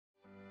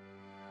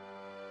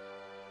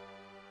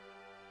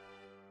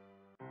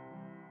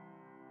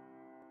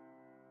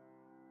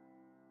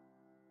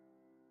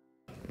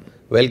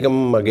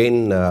Welcome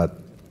again.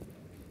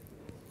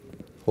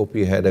 Hope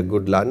you had a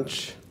good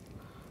lunch.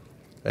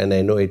 And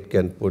I know it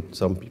can put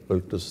some people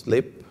to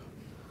sleep.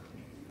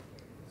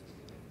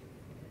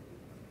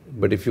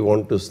 But if you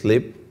want to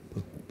sleep,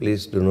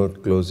 please do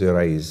not close your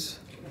eyes.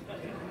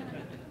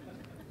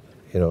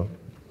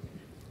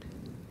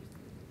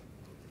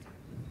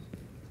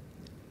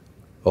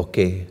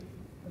 Okay,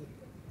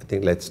 I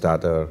think let's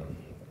start our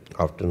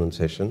afternoon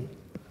session.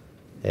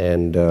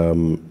 And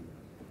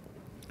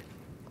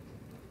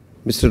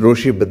Mr.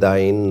 Roshi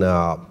Badain,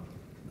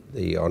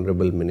 the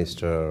Honorable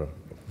Minister of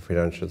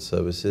Financial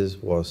Services,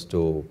 was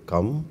to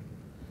come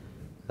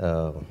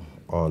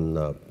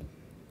on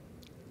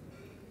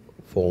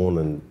phone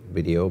and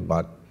video,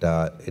 but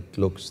it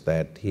looks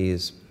that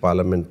his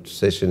Parliament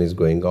session is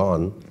going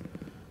on,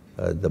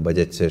 the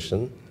budget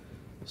session,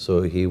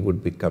 so he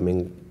would be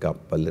coming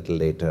up a little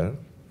later.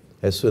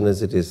 As soon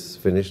as it is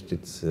finished,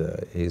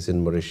 he's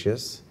in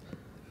Mauritius,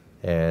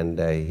 and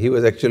he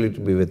was actually to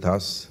be with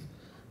us,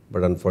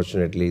 but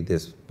unfortunately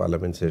this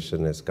Parliament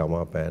session has come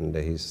up and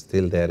he's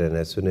still there, and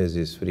as soon as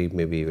he's free,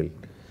 maybe he will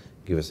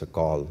give us a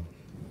call.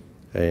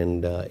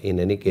 And in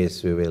any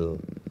case, we will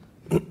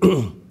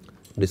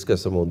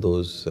discuss some of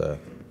those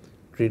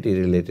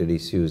treaty-related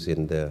issues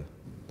in the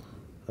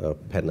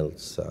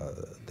panels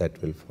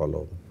that will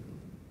follow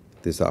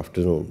this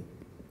afternoon.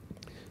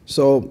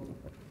 So,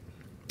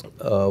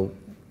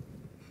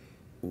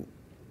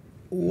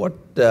 what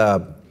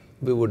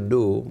we would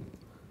do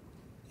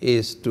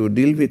is to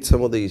deal with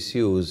some of the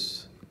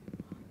issues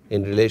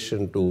in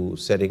relation to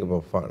setting up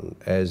a fund.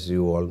 As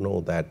you all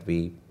know that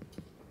we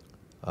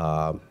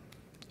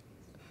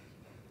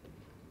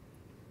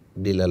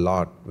deal a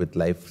lot with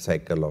life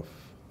cycle of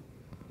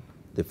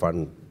the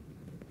fund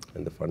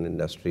and the fund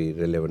industry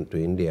relevant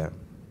to India.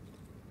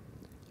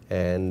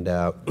 And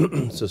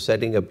so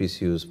setting up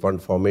issues,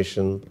 fund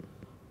formation,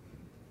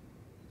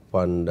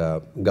 fund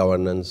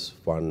governance,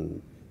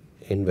 fund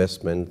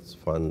investments,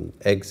 fund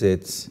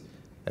exits,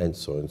 and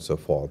so on and so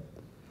forth,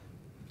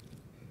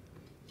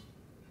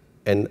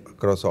 and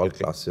across all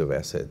classes of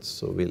assets.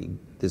 So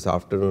this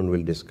afternoon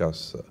we'll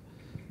discuss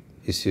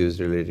issues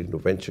relating to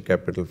venture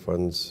capital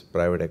funds,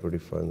 private equity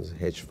funds,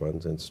 hedge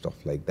funds, and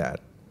stuff like that.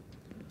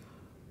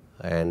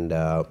 And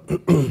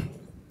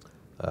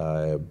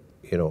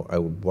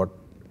what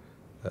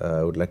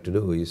I would like to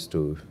do is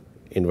to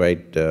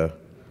invite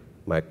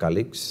my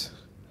colleagues,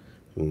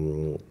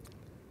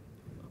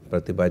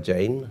 Pratibha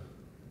Jain.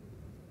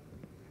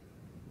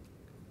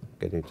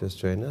 Can you just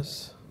join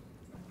us?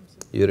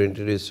 You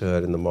introduced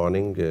her in the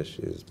morning.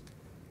 She's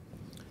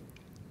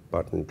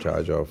part in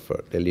charge of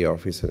Delhi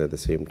office and at the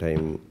same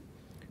time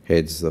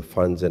heads the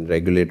funds and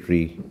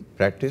regulatory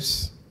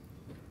practice.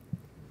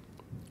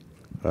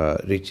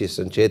 Rishi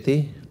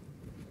Sancheti,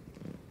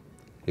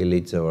 he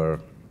leads our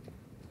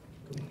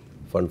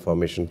fund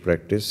formation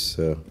practice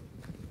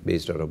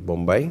based out of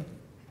Mumbai.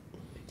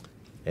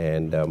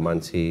 And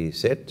Mansi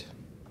Seth,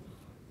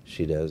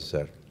 she does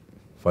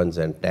funds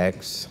and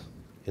tax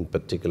in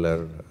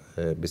particular,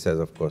 besides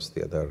of course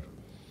the other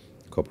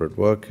corporate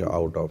work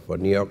out of a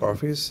New York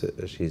office.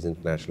 She's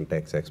international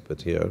tax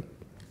expert here.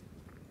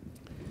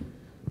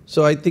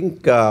 So I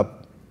think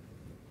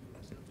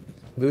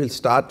we will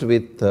start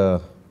with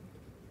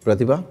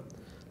Pratibha.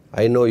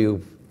 I know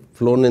you've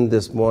flown in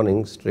this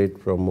morning straight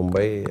from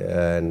Mumbai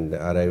and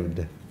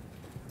arrived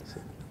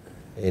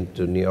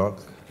into New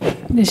York.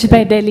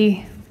 Nishith,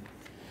 Delhi.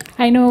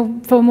 I know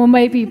for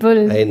Mumbai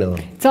people, I know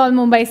it's all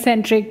Mumbai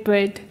centric,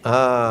 but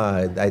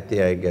I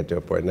think I get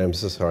your point. I'm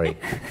so sorry.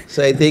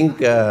 So I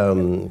think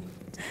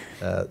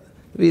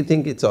we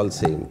think it's all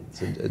same.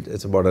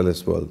 It's a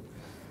borderless world.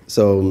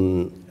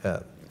 So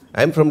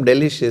I'm from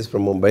Delhi. She's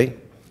from Mumbai,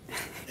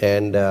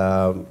 and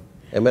am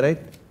I right?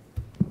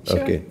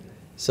 Sure. Okay.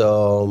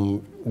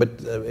 So, but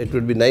it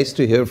would be nice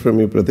to hear from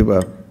you,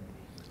 Pratibha.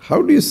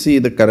 How do you see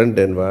the current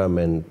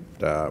environment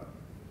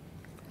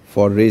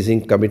for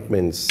raising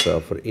commitments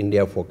for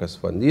India Focus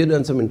Fund? You've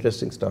done some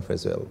interesting stuff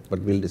as well, but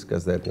we'll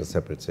discuss that in a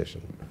separate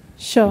session.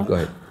 Sure. Go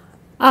ahead.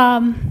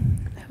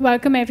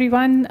 Welcome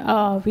everyone.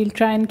 We'll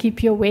try and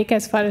keep you awake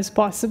as far as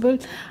possible.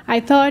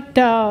 I thought,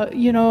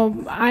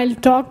 I'll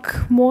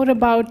talk more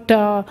about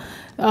the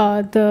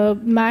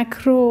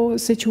macro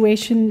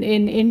situation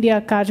in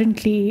India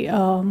currently.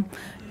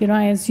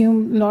 I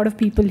assume a lot of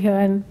people here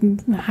and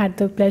had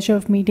the pleasure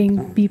of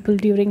meeting people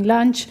during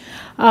lunch.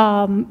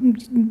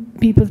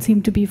 People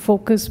seem to be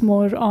focused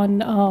more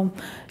on,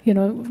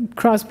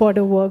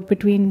 cross-border work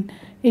between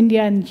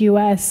India and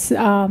US.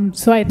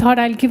 So I thought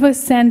I'll give a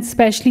sense,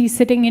 especially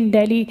sitting in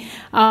Delhi.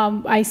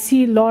 I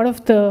see a lot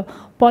of the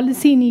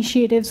policy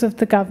initiatives of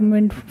the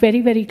government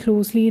very, very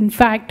closely. In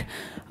fact,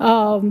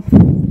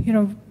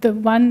 the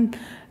one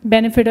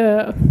benefit,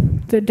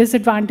 the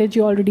disadvantage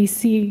you already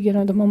see,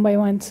 the Mumbai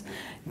ones,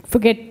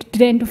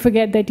 tend to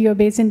forget that you're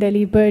based in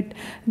Delhi. But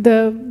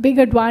the big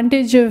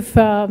advantage of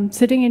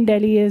sitting in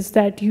Delhi is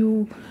that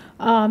you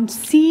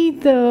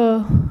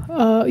you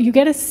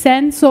get a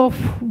sense of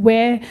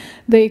where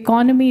the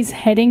economy is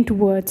heading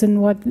towards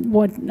and what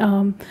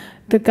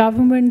the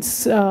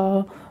government's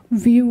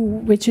view,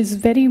 which is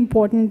very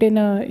important in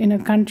a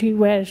country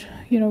where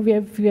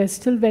we are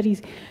still very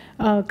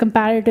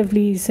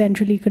comparatively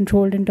centrally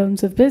controlled in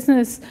terms of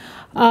business.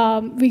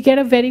 We get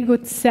a very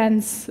good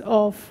sense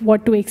of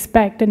what to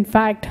expect. In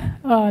fact,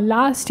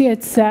 last year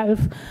itself,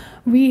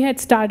 we had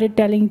started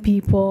telling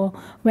people,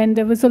 when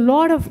there was a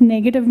lot of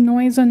negative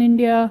noise on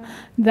India,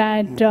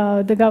 that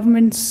the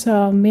government's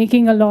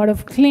making a lot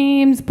of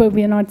claims, but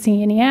we are not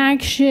seeing any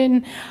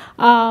action.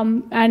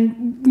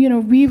 And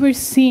we were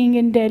seeing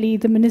in Delhi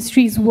the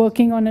ministries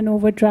working on an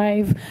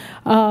overdrive,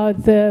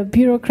 the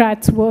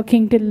bureaucrats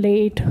working till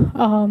late,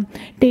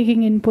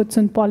 taking inputs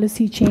on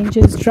policy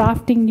changes,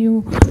 drafting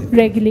new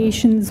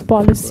regulations,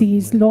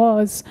 policies,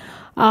 laws.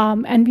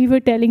 And we were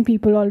telling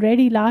people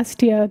already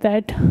last year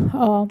that,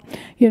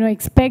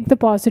 expect the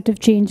positive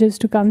changes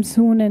to come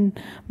soon, and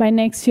by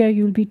next year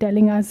you'll be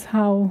telling us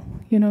how,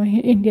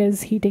 India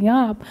is heating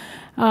up.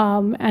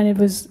 And it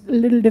was a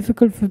little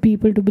difficult for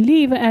people to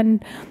believe.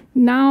 And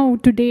now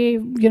today,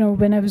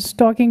 when I was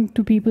talking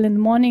to people in the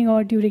morning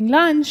or during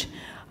lunch,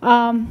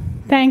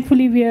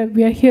 thankfully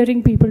we are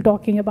hearing people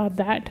talking about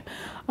that.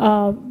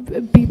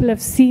 People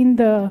have seen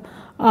the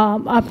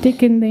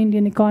uptick in the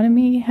Indian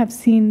economy, have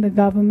seen the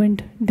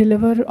government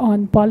deliver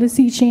on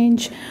policy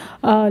change,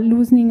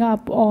 loosening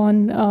up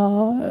on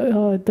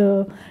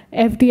the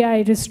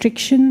FDI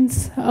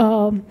restrictions.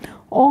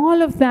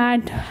 All of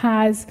that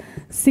has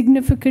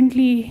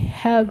significantly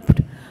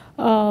helped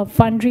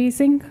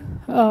fundraising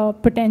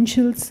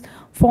potentials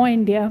for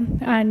India.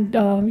 And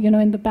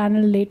in the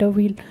panel later,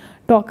 we'll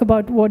talk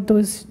about what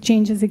those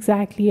changes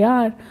exactly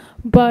are.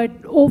 But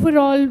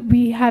overall,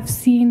 we have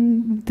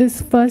seen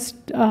this first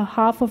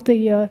half of the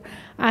year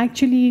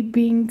actually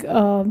being,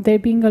 there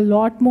being a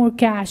lot more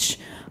cash,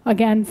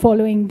 again,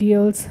 following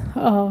deals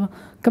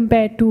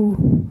compared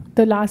to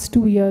the last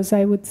 2 years,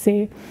 I would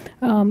say.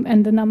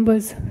 And the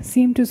numbers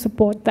seem to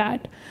support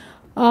that.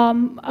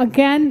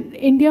 Again,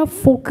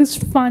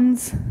 India-focused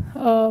funds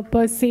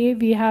per se,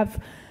 we have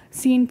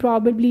seen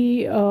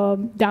probably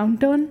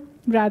downturn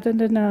rather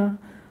than a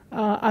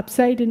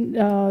upside in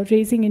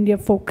raising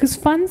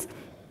India-focused funds.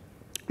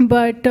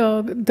 But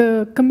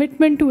the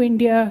commitment to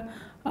India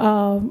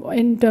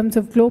in terms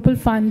of global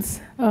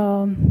funds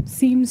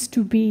seems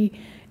to be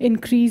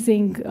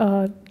increasing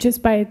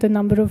just by the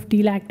number of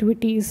deal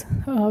activities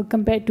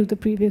compared to the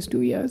previous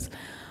 2 years.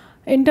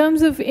 In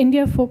terms of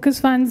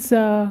India-focused funds,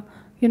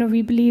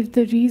 we believe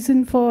the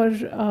reason for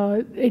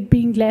it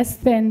being less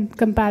than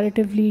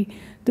comparatively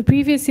the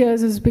previous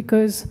years is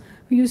because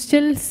you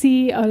still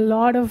see a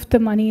lot of the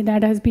money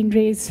that has been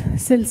raised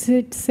still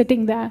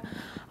sitting there,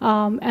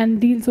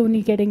 and deals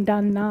only getting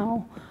done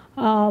now,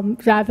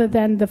 rather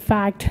than the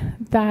fact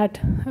that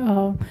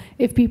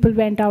if people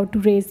went out to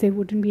raise, they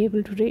wouldn't be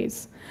able to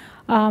raise.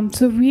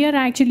 So we are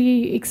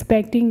actually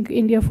expecting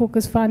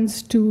India-focused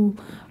funds to,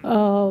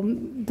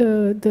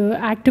 the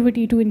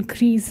activity to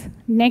increase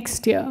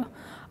next year.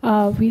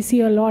 We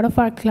see a lot of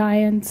our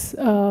clients,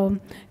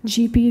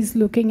 GPs,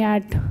 looking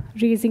at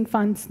raising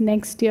funds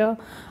next year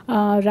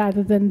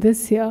rather than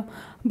this year.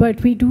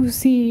 But we do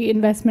see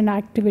investment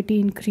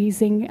activity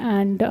increasing,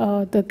 and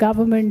the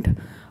government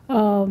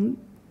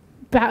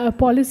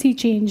policy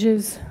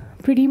changes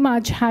pretty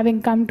much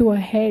having come to a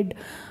head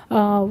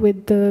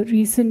with the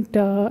recent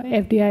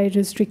FDI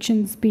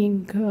restrictions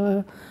being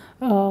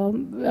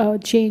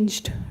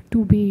changed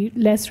to be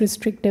less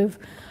restrictive.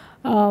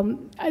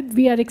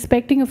 We are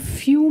expecting a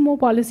few more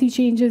policy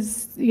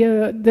changes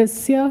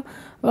this year,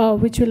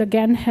 which will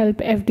again help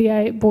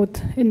FDI,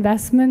 both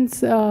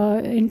investments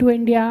into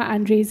India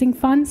and raising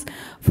funds.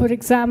 For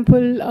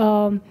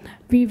example,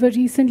 we were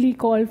recently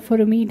called for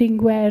a meeting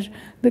where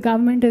the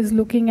government is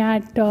looking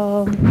at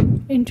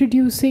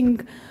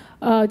introducing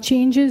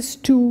changes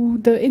to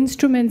the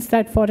instruments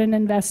that foreign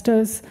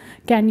investors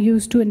can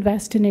use to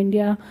invest in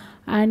India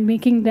and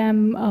making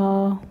them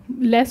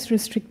less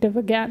restrictive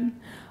again.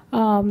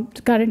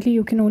 Currently,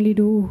 you can only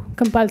do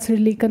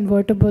compulsorily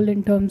convertible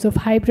in terms of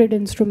hybrid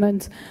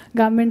instruments.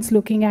 Government's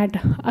looking at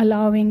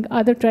allowing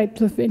other types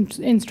of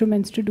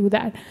instruments to do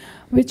that,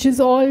 which is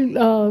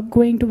all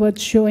going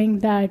towards showing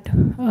that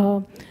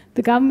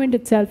the government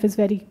itself is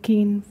very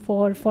keen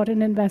for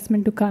foreign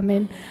investment to come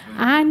in,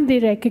 and they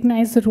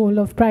recognize the role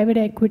of private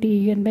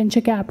equity and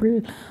venture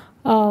capital,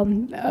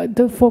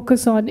 the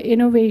focus on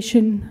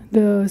innovation,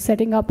 the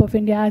setting up of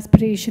India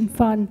Aspiration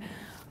Fund,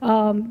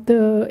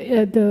 the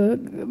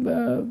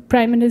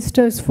Prime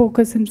Minister's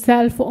focus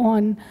himself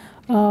on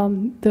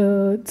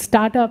the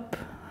Startup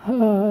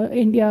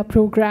India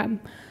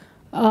program.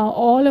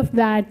 All of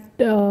that,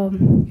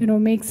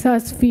 makes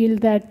us feel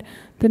that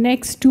the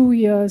next 2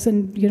 years,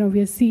 and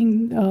we are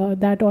seeing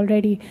that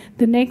already,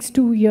 the next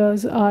 2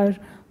 years are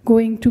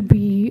going to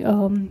be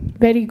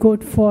very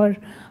good for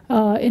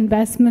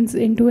investments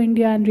into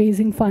India and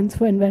raising funds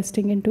for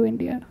investing into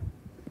India.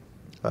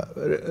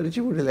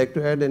 Richie, would you like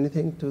to add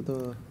anything to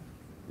the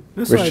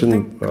question? So I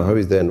think, how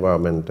is the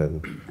environment?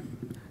 And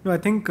no, I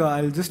think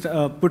I'll just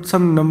put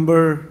some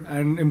number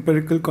and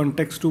empirical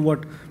context to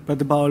what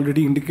Pratibha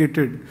already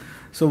indicated.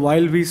 So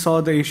while we saw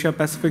the Asia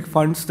Pacific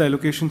funds, the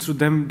allocations to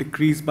them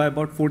decreased by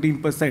about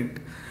 14%.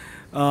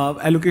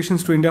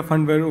 Allocations to India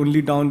fund were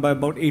only down by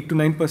about 8 to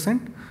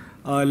 9%,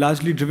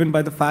 largely driven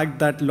by the fact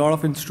that a lot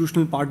of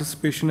institutional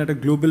participation at a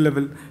global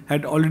level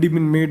had already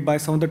been made by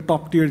some of the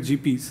top tier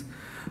GPs.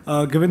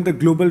 Given the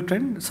global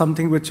trend,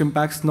 something which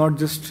impacts not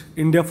just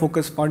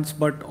India-focused funds,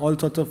 but all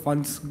sorts of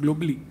funds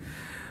globally.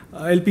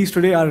 LPs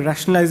today are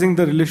rationalizing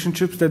the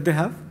relationships that they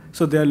have.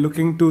 So they are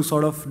looking to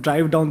sort of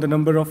drive down the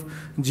number of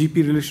GP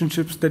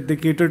relationships that they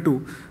cater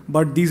to.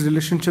 But these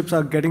relationships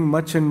are getting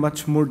much and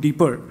much more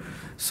deeper.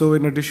 So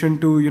in addition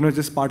to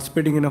just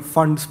participating in a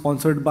fund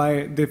sponsored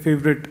by their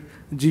favorite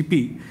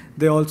GP,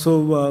 they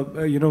also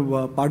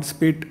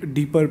participate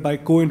deeper by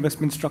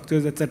co-investment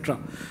structures, etc.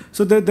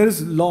 So there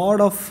is a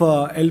lot of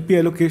LP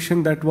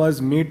allocation that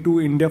was made to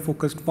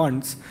India-focused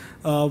funds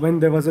when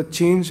there was a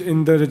change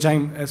in the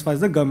regime as far as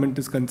the government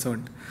is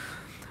concerned.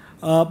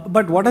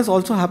 But what has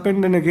also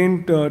happened, and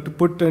again, to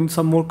put in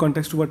some more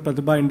context to what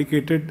Pratibha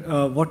indicated,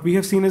 what we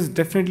have seen is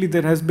definitely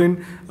there has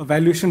been a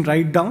valuation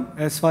write-down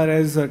as far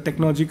as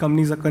technology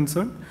companies are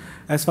concerned.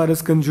 As far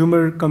as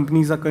consumer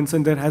companies are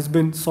concerned, there has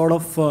been sort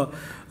of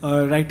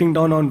writing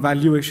down on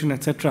valuation,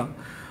 etc.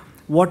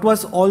 What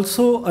was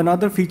also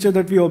another feature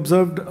that we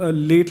observed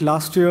late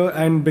last year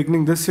and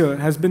beginning this year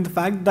has been the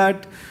fact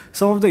that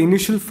some of the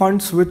initial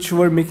funds which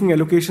were making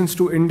allocations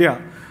to India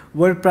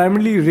were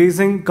primarily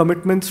raising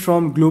commitments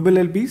from global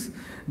LPs.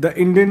 The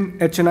Indian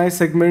HNI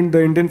segment,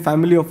 the Indian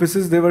family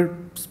offices, they were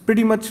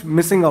pretty much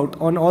missing out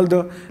on all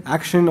the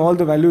action, all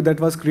the value that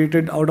was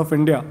created out of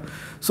India.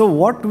 So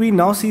what we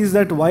now see is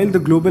that while the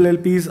global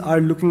LPs are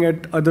looking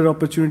at other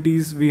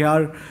opportunities, we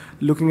are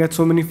looking at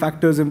so many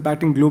factors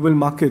impacting global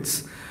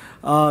markets.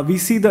 We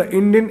see the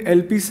Indian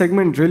LP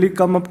segment really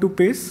come up to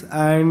pace,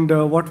 and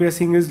what we are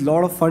seeing is a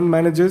lot of fund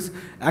managers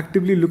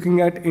actively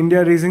looking at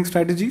India raising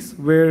strategies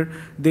where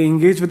they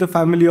engage with the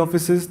family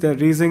offices, they're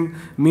raising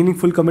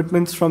meaningful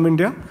commitments from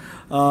India.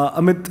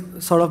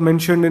 Amit sort of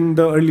mentioned in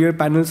the earlier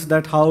panels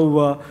that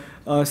how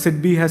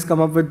SIDBI has come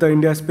up with the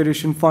India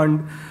Aspiration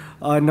Fund.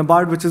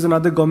 NABARD, which is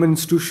another government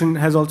institution,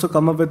 has also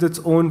come up with its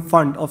own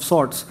fund of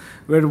sorts,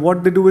 where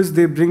what they do is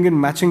they bring in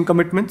matching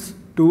commitments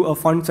to a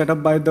fund set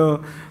up by the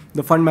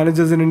fund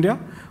managers in India.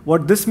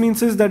 What this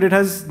means is that it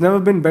has never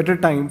been better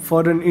time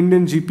for an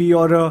Indian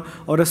GP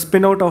or a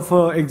spin-out of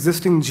an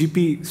existing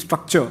GP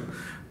structure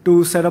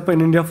to set up an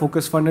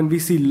India-focused fund, and we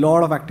see a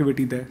lot of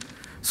activity there.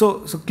 So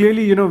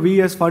clearly, we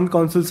as fund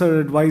councils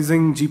are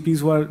advising GPs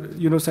who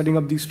are, setting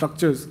up these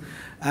structures,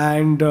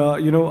 and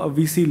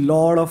we see a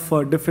lot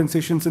of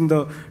differentiations in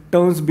the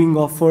terms being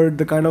offered,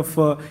 the kind of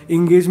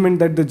engagement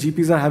that the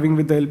GPs are having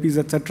with the LPs,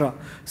 etc.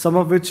 Some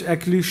of which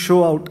actually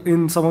show out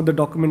in some of the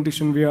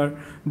documentation we are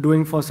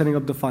doing for setting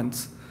up the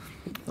funds.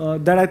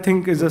 That I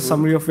think is a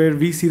summary of where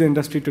we see the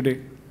industry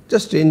today.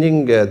 Just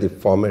changing the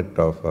format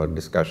of our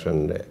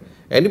discussion.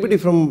 Anybody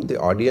from the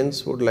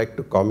audience would like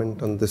to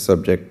comment on this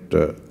subject?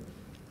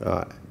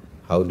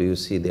 How do you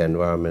see the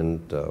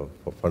environment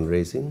for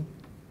fundraising?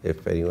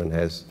 If anyone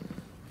has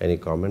any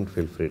comment,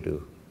 feel free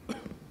to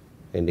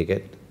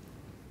indicate.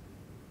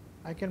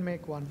 I can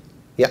make one.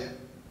 Yeah.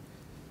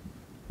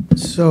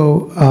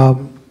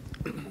 So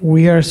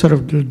we are sort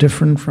of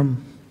different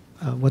from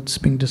what's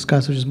being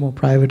discussed, which is more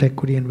private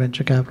equity and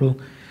venture capital.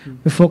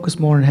 We focus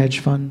more on hedge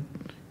fund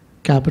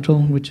capital,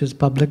 which is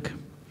public.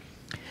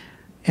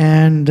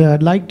 And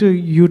I'd like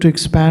you to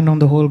expand on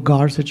the whole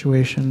GAR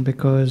situation,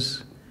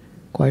 because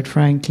quite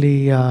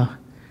frankly,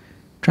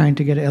 trying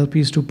to get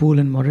LPs to pool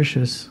in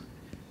Mauritius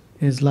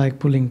is like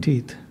pulling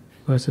teeth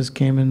versus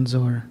Caymans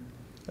or...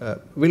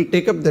 We'll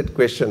take up that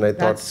question. I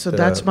thought. So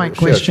that's my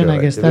question, sure. I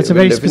guess. That's a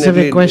very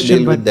specific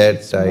question, but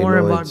it's more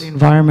about the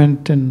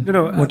environment and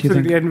what you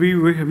think. And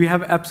we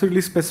have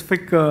absolutely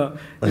specific,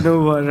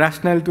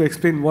 rationale to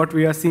explain what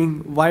we are seeing,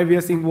 why we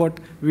are seeing what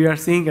we are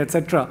seeing,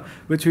 etc.,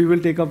 which we will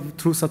take up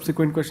through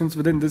subsequent questions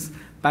within this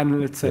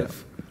panel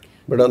itself. Yeah.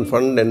 But on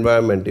fund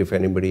environment, if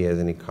anybody has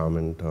any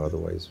comment,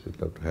 otherwise we'd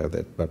love to have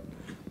that. But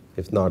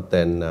if not,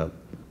 then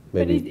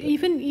maybe.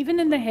 But even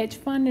in the hedge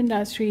fund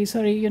industry,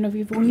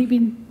 we've only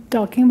been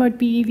talking about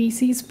PE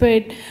VCs,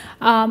 but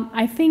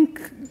I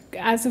think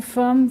as a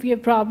firm, we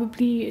have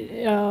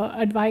probably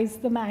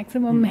advised the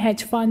maximum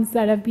hedge funds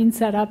that have been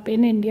set up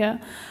in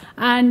India.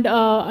 And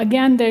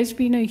again, there's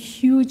been a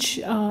huge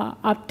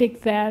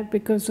uptick there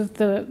because of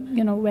the,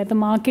 where the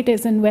market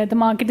is and where the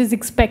market is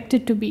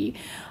expected to be.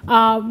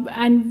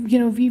 And,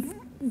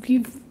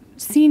 we've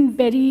seen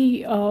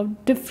very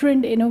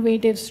different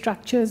innovative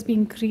structures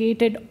being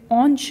created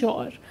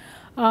onshore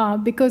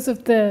because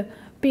of the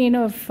pain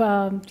of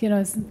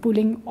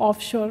pooling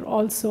offshore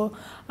also.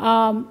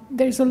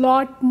 There's a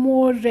lot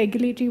more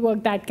regulatory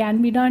work that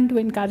can be done to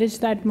encourage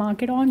that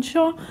market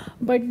onshore,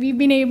 but we've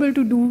been able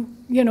to do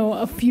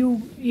a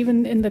few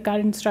even in the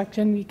current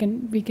structure, and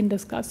we can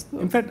discuss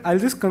those. In fact, I'll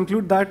just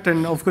conclude that,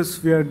 and of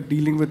course we are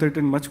dealing with it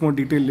in much more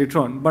detail later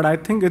on. But I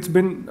think it's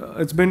been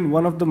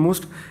one of the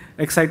most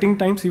exciting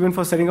times even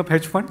for setting up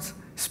hedge funds,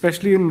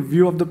 especially in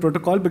view of the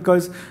protocol,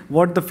 because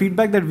what the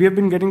feedback that we have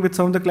been getting with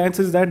some of the clients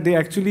is that they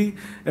actually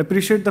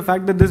appreciate the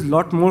fact that there's a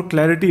lot more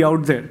clarity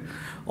out there.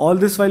 All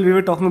this while we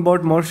were talking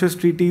about Mauritius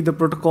Treaty, the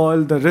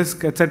protocol, the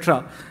risk,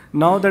 etc.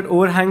 Now that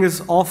overhang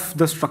is off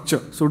the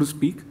structure, so to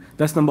speak.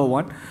 That's number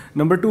one.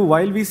 Number two,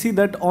 while we see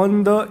that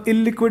on the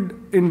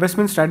illiquid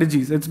investment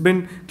strategies, it's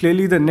been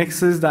clearly the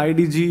Nexus, the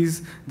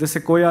IDGs, the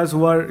Sequoias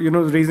who are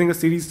raising a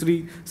Series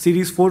 3,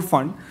 Series 4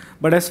 fund.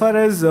 But as far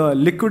as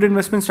liquid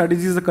investment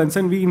strategies are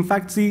concerned, we in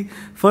fact see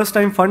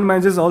first-time fund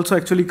managers also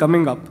actually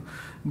coming up.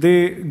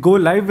 They go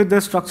live with their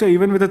structure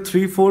even with a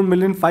 $3, $4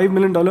 million, $5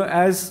 million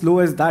as low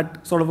as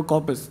that sort of a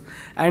corpus,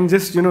 and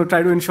just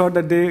try to ensure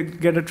that they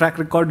get a track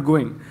record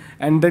going,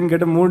 and then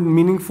get a more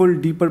meaningful,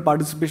 deeper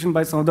participation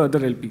by some of the other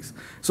LPs.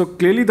 So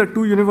clearly, the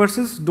two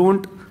universes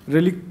don't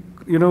really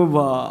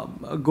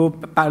go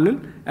parallel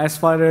as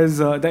far as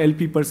the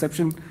LP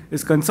perception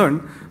is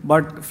concerned.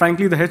 But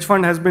frankly, the hedge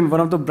fund has been one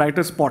of the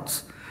brighter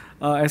spots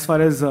as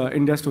far as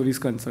India story is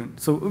concerned.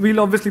 So we'll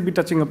obviously be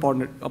touching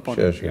upon it.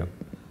 Sure. Yeah.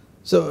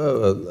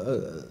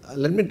 So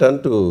let me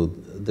turn to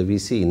the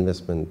VC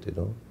investment,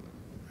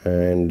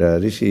 and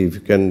Rishi, if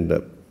you can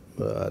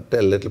tell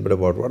a little bit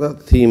about what are the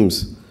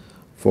themes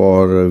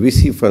for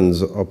VC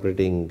funds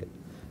operating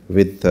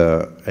with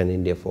an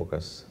India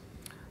focus.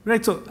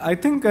 Right, so I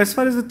think as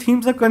far as the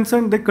themes are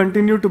concerned, they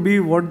continue to be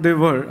what they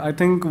were. I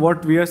think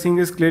what we are seeing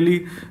is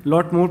clearly a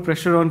lot more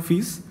pressure on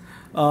fees.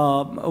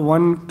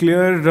 One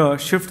clear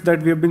shift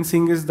that we have been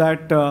seeing is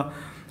that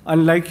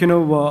unlike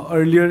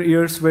earlier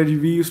years where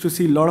we used to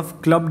see a lot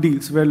of club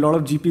deals where a lot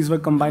of GPs were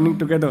combining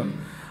together,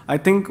 I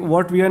think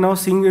what we are now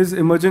seeing is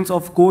emergence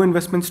of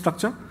co-investment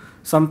structure,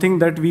 something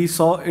that we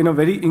saw in a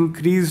very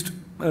increased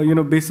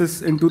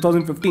basis in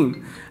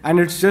 2015, and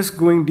it's just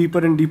going deeper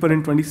and deeper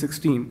in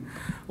 2016.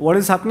 What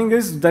is happening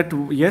is that,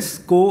 yes,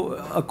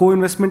 a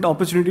co-investment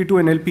opportunity to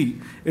an LP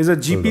is a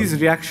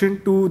GP's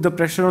reaction to the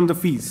pressure on the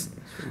fees,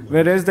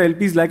 whereas the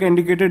LPs, like I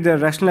indicated, they're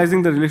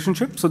rationalizing the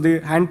relationship, so they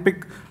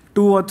handpick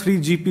 2 or 3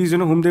 GPs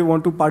whom they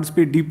want to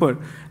participate deeper,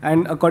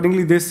 and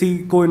accordingly they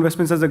see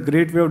co-investments as a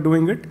great way of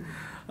doing it.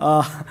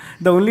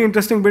 The only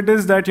interesting bit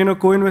is that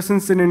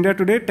co-investments in India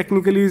today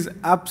technically is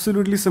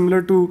absolutely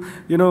similar to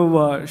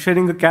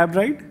sharing a cab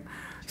ride.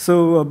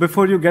 So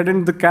before you get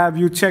in the cab,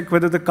 you check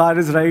whether the car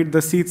is right,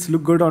 the seats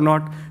look good or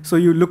not. So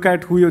you look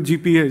at who your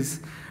GP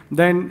is.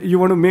 Then you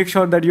want to make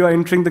sure that you are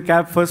entering the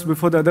cab first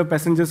before the other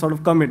passengers sort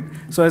of come in.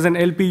 So as an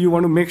LP, you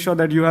want to make sure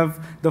that you have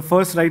the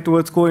first right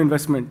towards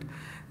co-investment.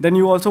 Then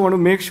you also want to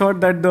make sure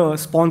that the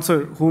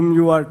sponsor whom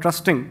you are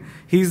trusting,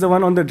 he's the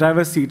one on the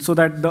driver's seat, so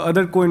that the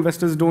other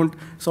co-investors don't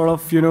sort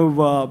of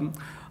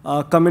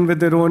come in with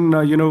their own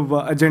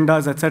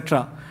agendas,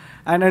 etc.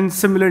 And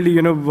similarly,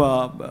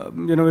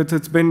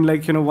 it's been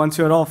like once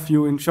you're off,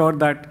 you ensure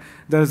that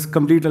there's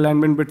complete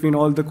alignment between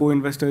all the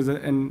co-investors,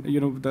 and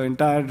the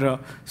entire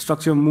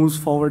structure moves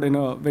forward in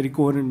a very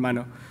coherent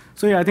manner.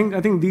 So yeah, I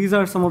think these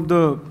are some of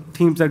the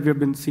themes that we have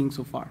been seeing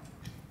so far.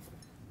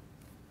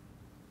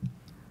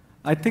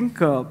 I think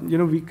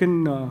we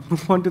can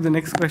move on to the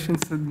next question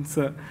since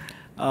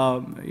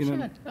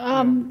Sure.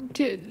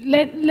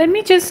 Let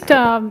me just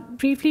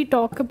briefly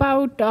talk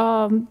about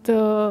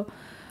the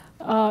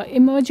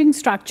emerging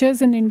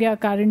structures in India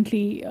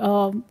currently.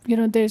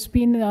 There's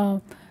been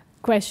a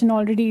question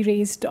already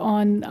raised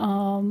on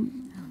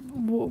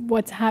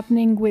what's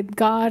happening with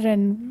GAR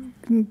and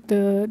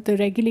the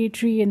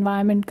regulatory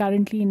environment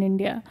currently in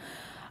India.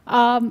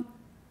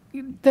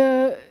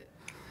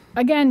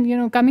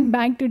 Again, coming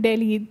back to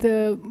Delhi,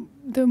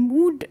 the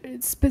mood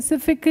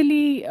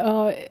specifically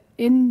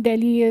in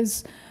Delhi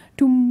is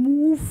to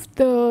move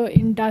the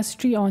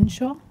industry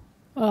onshore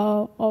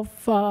of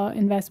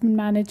investment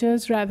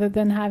managers rather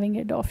than having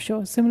it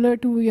offshore. Similar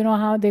to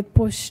how they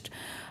pushed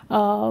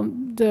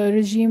the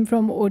regime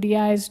from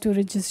ODIs to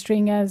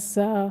registering as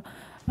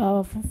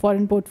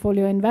foreign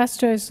portfolio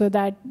investors, so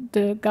that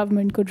the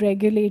government could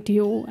regulate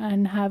you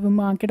and have a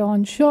market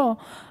onshore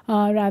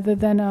rather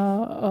than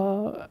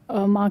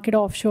a market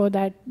offshore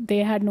that they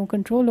had no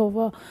control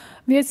over.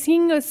 We are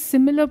seeing a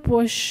similar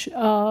push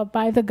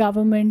by the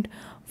government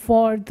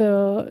for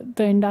the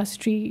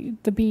industry,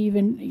 the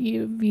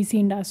VC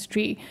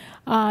industry.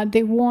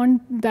 They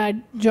want that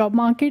job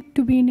market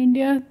to be in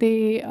India.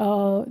 They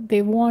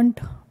want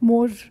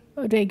more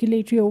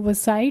regulatory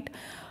oversight.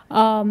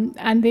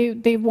 And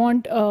they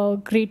want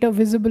greater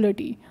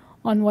visibility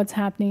on what's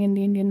happening in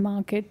the Indian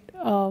market,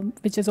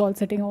 which is all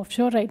sitting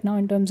offshore right now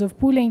in terms of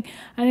pooling.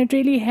 And it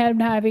really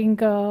helped having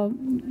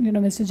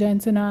Mr.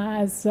 Jayant Sinha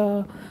as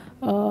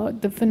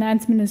the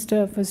finance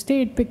minister for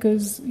state,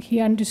 because he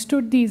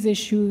understood these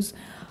issues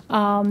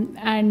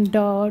and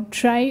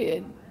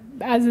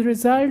as a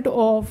result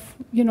of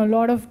a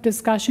lot of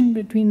discussion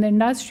between the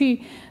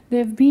industry,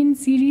 there have been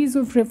series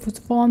of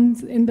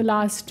reforms in the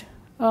last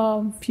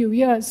few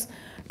years.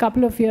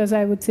 couple of years,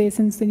 I would say,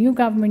 since the new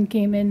government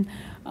came in,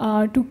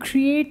 to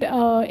create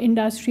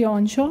industry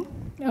onshore.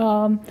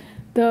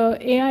 The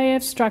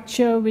AIF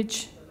structure,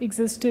 which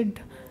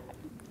existed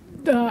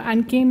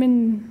and came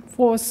in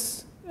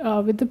force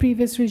with the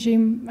previous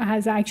regime,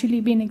 has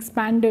actually been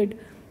expanded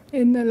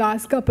in the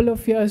last couple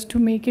of years to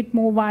make it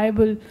more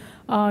viable,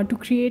 to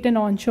create an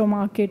onshore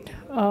market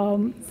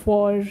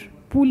for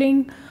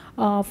pooling,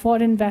 for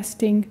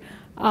investing,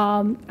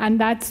 and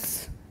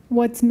that's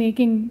what's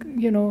making,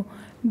 you know,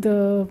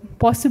 the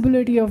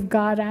possibility of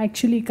GAR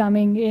actually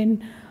coming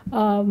in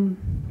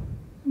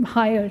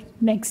higher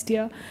next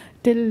year.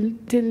 Till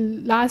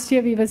last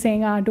year we were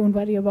saying, don't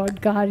worry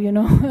about GAR, you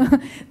know,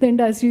 the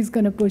industry is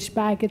going to push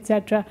back,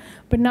 etc.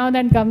 But now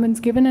that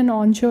government's given an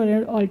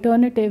onshore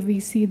alternative,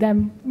 we see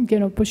them, you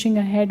know, pushing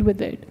ahead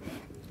with it.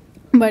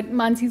 But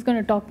Mansi's going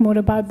to talk more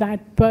about that.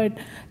 But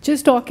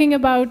just talking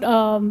about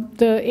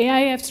the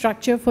AIF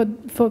structure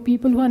for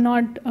people who are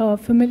not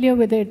familiar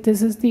with it,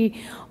 this is the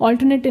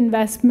alternate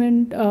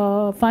investment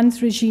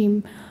funds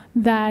regime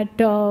that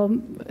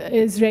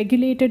is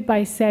regulated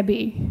by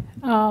SEBI.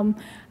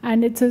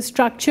 And it's a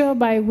structure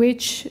by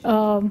which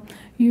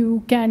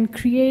you can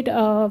create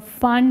a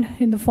fund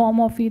in the form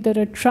of either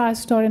a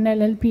trust or an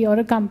LLP or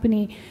a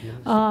company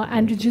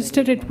and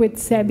register it with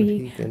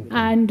SEBI.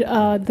 And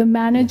the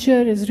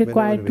manager is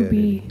required to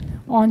be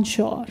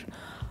onshore.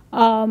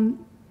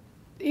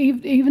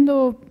 Even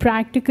though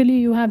practically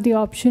you have the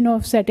option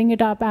of setting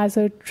it up as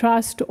a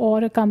trust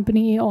or a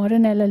company or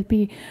an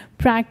LLP,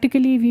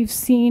 practically we've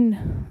seen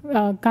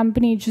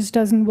company just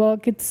doesn't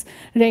work. It's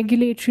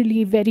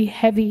regulatorily very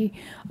heavy.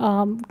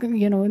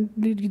 You know,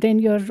 then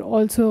you're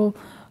also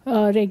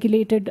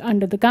regulated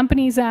under the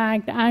Companies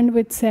Act and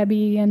with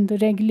SEBI, and the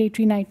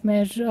regulatory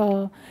nightmare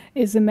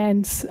is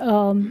immense.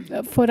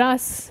 For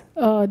us,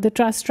 the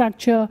trust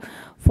structure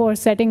for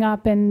setting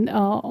up an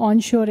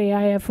onshore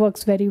AIF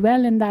works very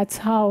well, and that's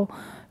how,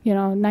 you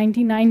know,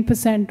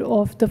 99%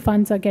 of the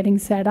funds are getting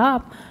set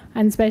up,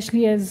 and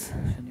especially as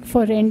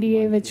for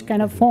NDA, which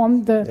kind of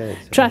formed the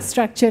trust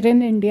structure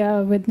in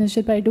India with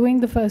Nishith by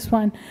doing the first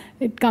one,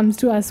 it comes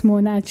to us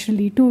more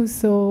naturally too.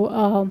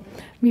 So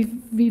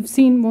we've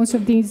seen most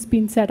of these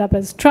being set up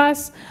as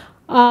trusts.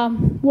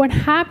 What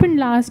happened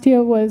last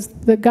year was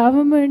the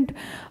government,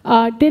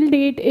 till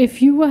date,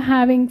 if you were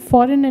having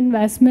foreign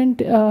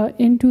investment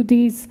into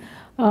these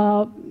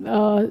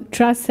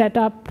trusts set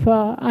up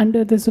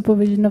under the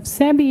supervision of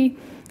SEBI,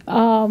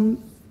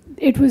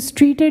 it was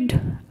treated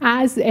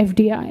as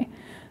FDI.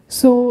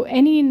 So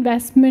any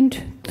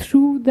investment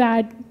through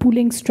that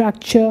pooling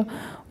structure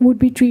would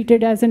be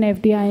treated as an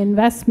FDI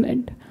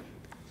investment.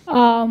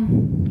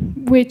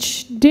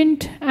 Which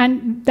didn't,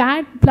 and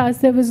that plus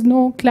there was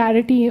no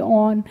clarity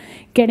on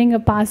getting a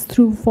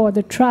pass-through for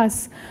the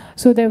trust,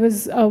 so there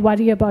was a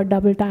worry about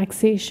double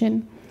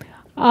taxation.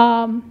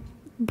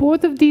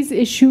 Both of these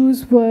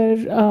issues were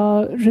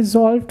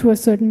resolved to a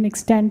certain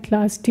extent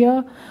last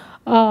year.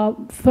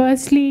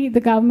 Firstly,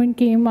 the government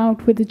came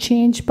out with a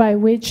change by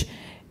which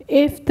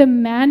if the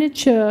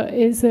manager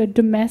is a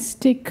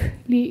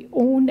domestically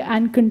owned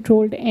and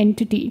controlled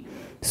entity,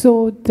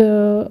 so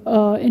the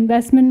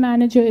investment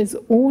manager is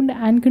owned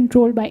and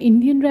controlled by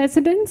Indian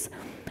residents,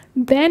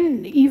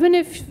 then even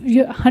if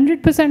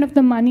 100% of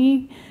the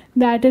money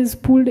that is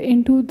pooled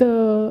into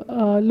the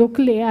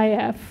local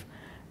AIF,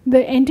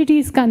 the entity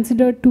is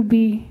considered to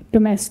be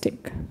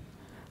domestic.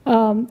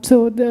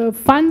 So the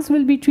funds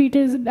will be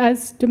treated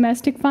as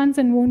domestic funds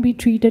and won't be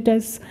treated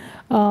as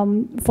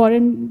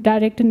foreign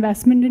direct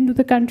investment into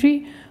the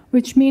country,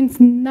 which means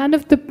none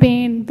of the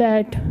pain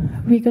that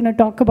we're going to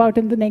talk about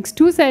in the next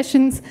two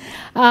sessions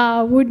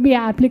would be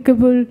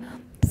applicable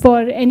for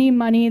any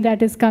money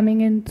that is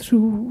coming in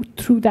through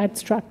that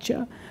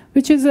structure,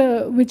 which is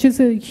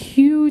a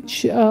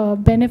huge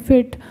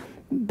benefit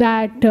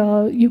that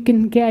you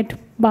can get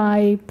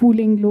by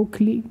pooling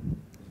locally.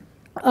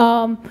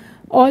 But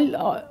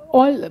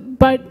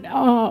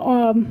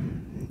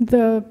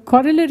the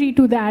corollary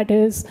to that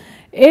is,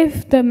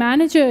 if the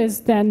manager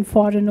is then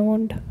foreign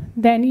owned,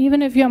 then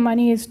even if your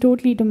money is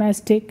totally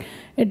domestic,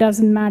 it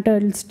doesn't matter,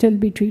 it'll still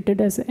be treated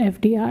as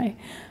FDI.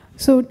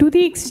 So to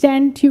the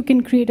extent you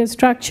can create a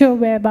structure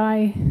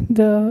whereby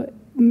the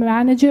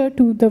manager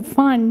to the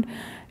fund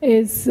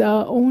is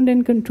owned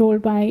and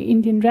controlled by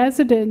Indian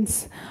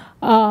residents,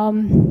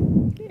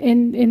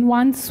 in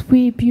one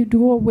sweep you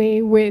do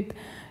away with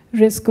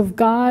risk of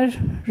GAR,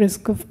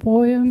 risk of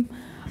POEM,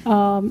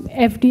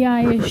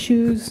 FDI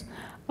issues.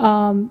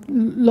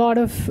 Lot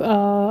of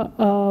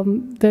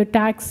the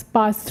tax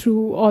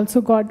pass-through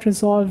also got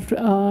resolved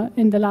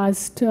in the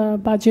last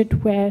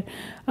budget, where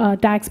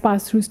tax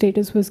pass-through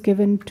status was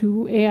given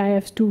to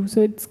AIFs too.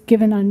 So it's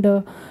given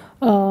under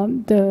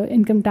the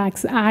Income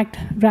Tax Act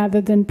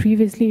rather than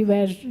previously,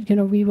 where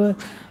we were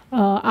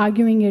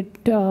arguing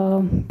it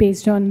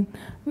based on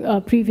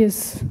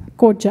previous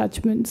court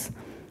judgments.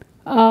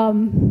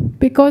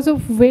 Because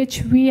of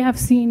which we have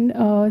seen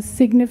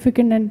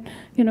significant, and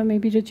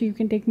maybe Richie, you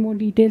can take more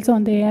details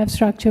on the AIF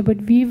structure,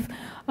 but we've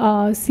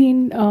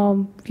seen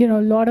a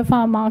lot of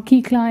our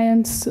marquee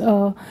clients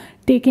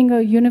taking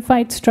a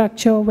unified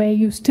structure where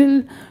you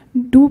still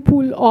do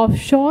pool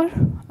offshore,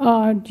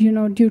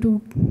 due to,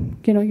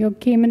 your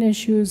Cayman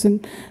issues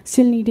and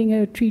still needing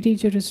a treaty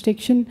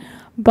jurisdiction,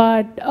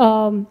 but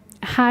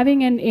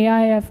having an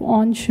AIF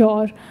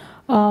onshore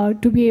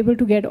to be able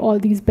to get all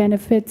these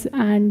benefits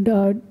and,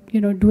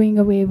 doing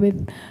away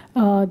with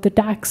the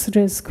tax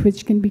risk,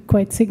 which can be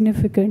quite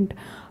significant.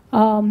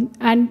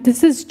 And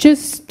this is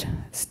just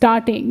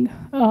starting,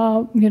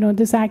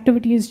 this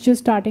activity is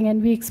just starting,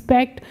 and we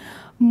expect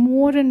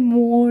more and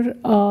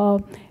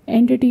more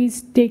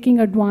entities taking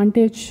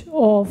advantage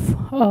of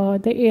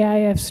the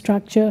AIF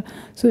structure.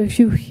 So if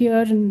you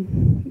hear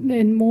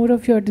in more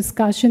of your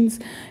discussions,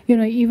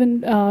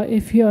 even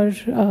if you're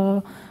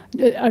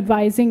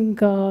advising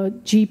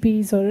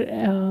GPs or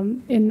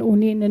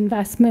only in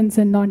investments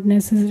and not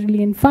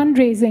necessarily in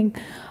fundraising,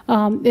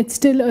 it's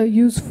still a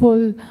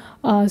useful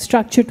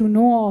structure to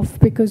know of,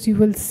 because you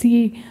will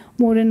see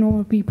more and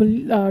more people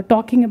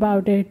talking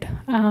about it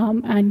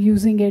and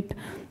using it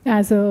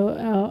as a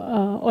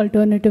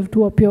alternative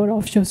to a pure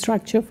offshore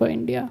structure for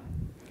India.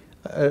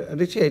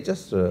 Richie, I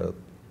just,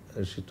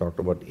 she talked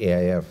about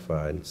AIF,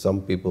 and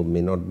some people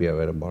may not be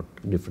aware about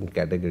different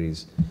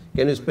categories.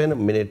 Can you spend a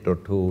minute or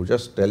two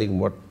just telling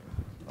what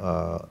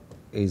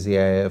is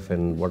AIF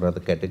and what are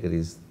the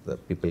categories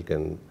that people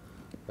can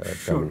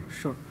come in?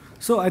 Sure.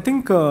 So I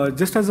think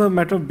just as a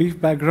matter of brief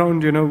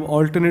background,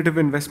 alternative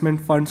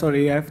investment funds, or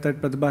AIF,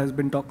 that Pratibha has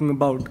been talking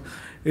about,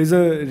 is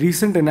a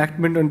recent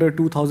enactment under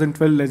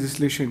 2012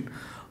 legislation.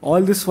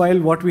 All this while,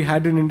 what we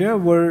had in India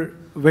were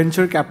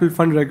venture capital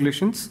fund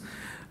regulations.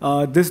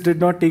 This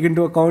did not take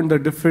into account the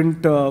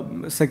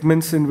different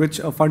segments in which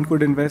a fund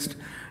could invest,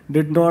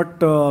 did not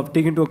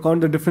take into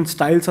account the different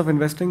styles of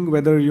investing,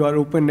 whether you are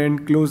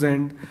open-end,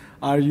 close-end,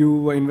 are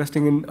you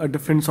investing in a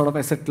different sort of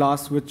asset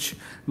class which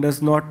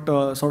does not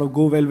sort of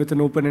go well with an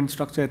open-end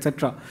structure,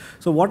 etc.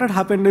 So what had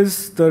happened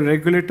is the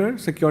regulator,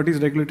 securities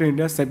regulator in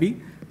India,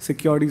 SEBI,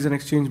 Securities and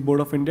Exchange Board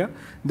of India,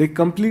 they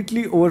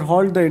completely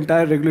overhauled the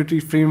entire regulatory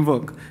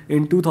framework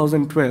in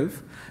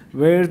 2012,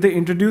 where they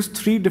introduced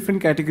 3 different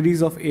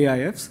categories of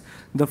AIFs.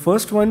 The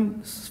first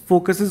one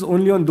focuses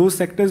only on those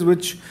sectors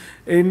which,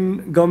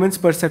 in government's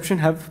perception,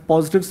 have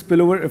positive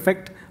spillover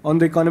effect on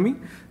the economy.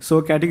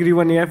 So category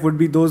 1 AIF would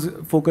be those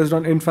focused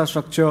on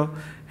infrastructure,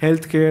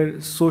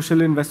 healthcare,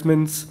 social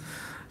investments,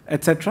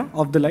 etc.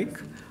 of the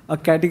like. A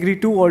category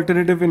 2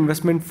 alternative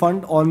investment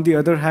fund, on the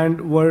other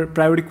hand, were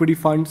private equity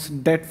funds,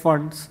 debt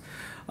funds,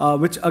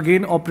 which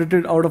again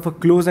operated out of a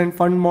closed-end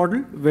fund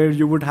model, where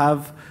you would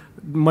have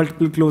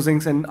multiple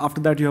closings, and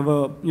after that you have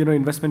a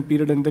investment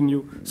period, and then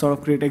you sort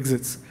of create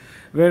exits.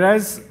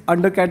 Whereas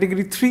under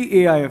category 3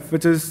 AIF,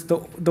 which is the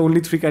only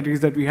 3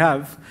 categories that we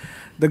have,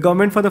 the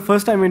government for the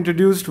first time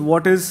introduced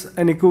what is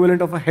an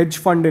equivalent of a hedge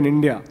fund in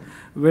India,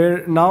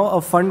 where now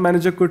a fund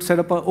manager could set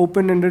up an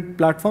open-ended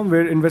platform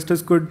where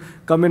investors could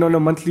come in on a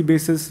monthly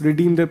basis,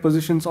 redeem their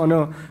positions on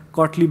a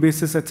quarterly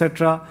basis,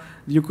 etc.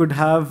 You could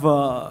have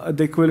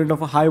the equivalent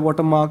of a high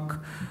watermark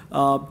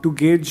to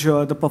gauge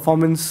the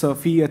performance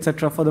fee,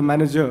 etc. for the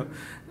manager.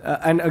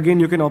 And again,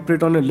 you can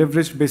operate on a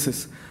leveraged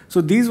basis. So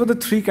these were the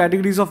 3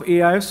 categories of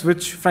AIFs,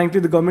 which frankly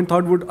the government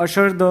thought would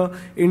usher the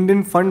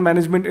Indian fund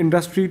management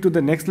industry to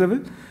the next level.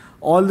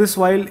 All this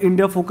while,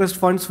 India-focused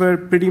funds were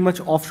pretty much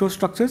offshore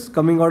structures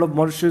coming out of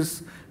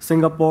Mauritius,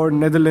 Singapore,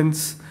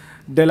 Netherlands,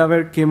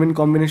 Delaware, Cayman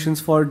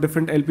combinations for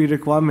different LP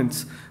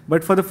requirements.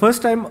 But for the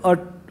first time, an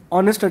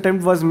honest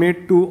attempt was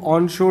made to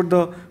onshore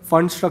the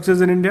fund structures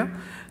in India.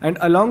 And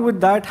along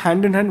with that,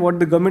 hand in hand, what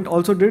the government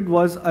also did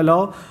was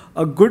allow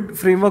a good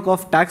framework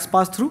of tax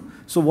pass-through.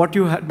 So what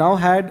you now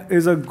had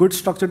is a good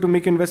structure to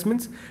make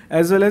investments,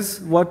 as well as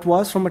what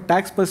was, from a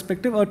tax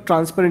perspective, a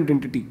transparent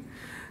entity.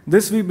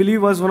 This, we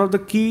believe, was one of the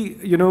key,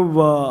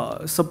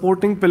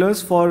 supporting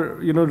pillars for,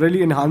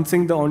 really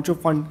enhancing the onshore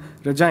fund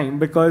regime,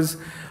 because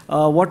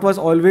what was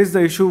always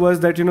the issue was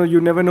that,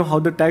 you never know how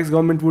the tax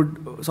government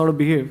would sort of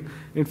behave.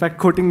 In fact,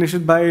 quoting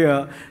Nishith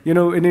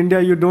Desai, in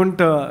India, you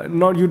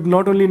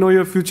not only know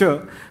your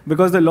future,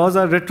 because the laws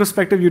are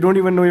retrospective, you don't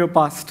even know your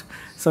past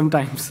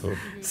sometimes. Okay.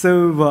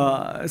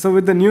 So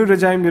with the new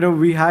regime,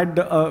 we had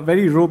a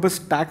very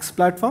robust tax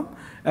platform,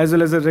 as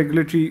well as a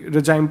regulatory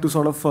regime to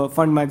sort of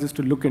fund managers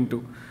to look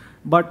into.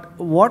 But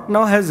what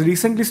now has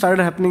recently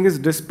started happening is,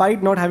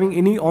 despite not having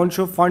any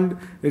onshore fund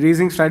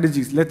raising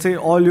strategies, let's say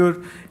all your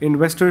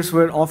investors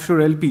were offshore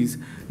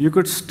LPs, you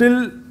could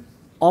still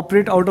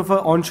operate out of an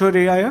onshore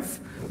AIF,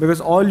 because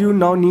all you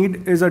now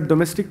need is a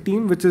domestic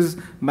team which is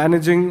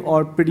managing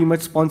or pretty much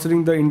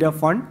sponsoring the India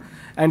fund.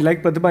 And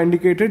like Pratibha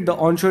indicated, the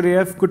onshore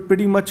AIF could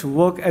pretty much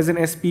work as an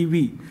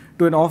SPV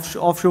to an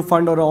offshore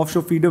fund or an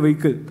offshore feeder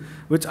vehicle,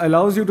 which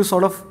allows you to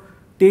sort of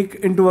take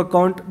into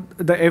account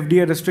the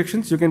FDI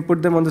restrictions. You can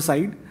put them on the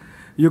side.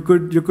 You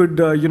could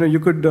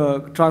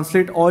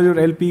translate all your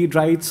LP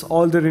rights,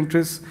 all their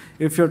interests.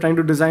 If you're trying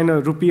to design a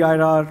rupee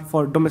IRR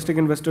for domestic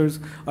investors,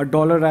 a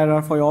dollar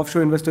IRR for your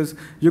offshore investors,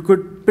 you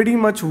could pretty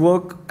much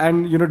work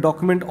and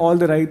document all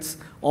the rights,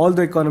 all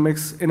the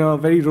economics in a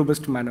very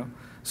robust manner.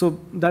 So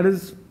that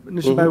is,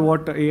 Nishith,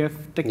 what AIF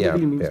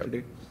technically means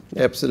today.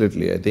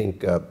 Absolutely, I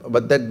think,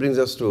 but that brings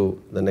us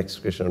to the next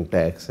question on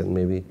tax, and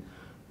maybe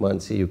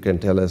Mansi, you can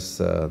tell us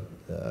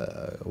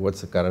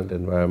what's the current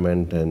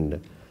environment,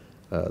 and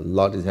a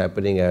lot is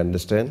happening, I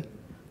understand,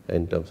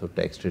 in terms of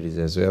tax treaties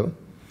as well.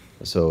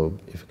 So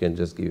if you can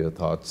just give your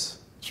thoughts.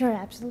 Sure,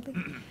 absolutely.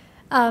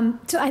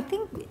 So I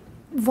think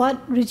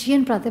what Richie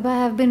and Pratibha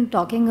have been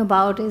talking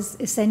about is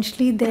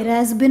essentially there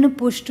has been a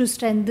push to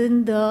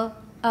strengthen the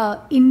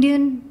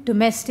Indian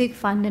domestic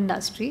fund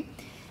industry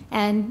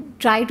and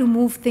try to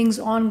move things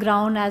on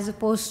ground as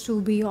opposed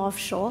to be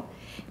offshore,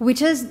 which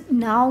is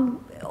now,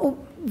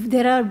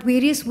 there are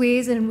various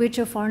ways in which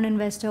a foreign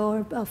investor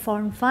or a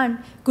foreign fund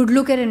could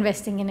look at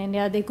investing in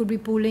India. They could be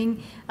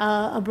pooling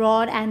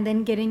abroad and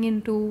then getting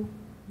into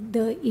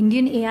the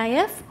Indian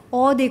AIF,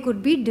 or they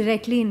could be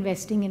directly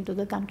investing into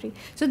the country.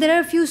 So there are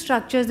a few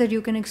structures that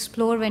you can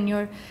explore when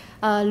you're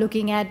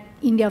looking at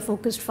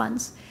India-focused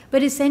funds.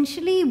 But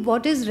essentially,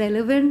 what is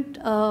relevant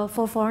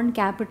for foreign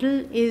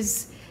capital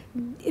is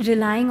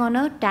relying on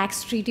a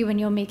tax treaty when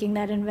you're making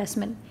that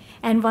investment.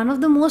 And one of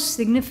the most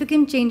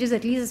significant changes,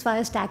 at least as far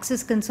as tax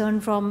is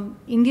concerned from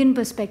Indian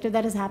perspective,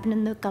 that has happened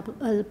in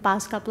the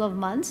past couple of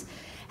months,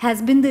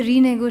 has been the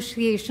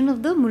renegotiation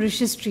of the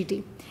Mauritius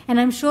Treaty. And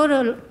I'm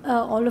sure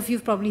all of you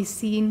have probably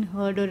seen,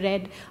 heard, or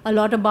read a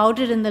lot about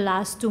it in the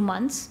last 2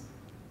 months.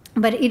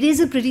 But it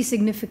is a pretty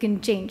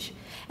significant change.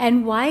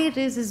 And why it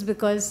is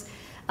because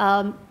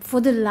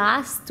for the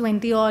last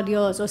 20-odd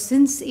years, or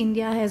since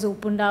India has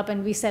opened up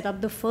and we set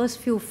up the first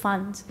few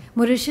funds,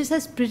 Mauritius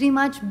has pretty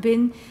much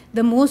been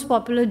the most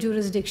popular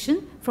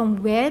jurisdiction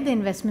from where the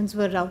investments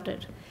were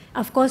routed.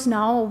 Of course,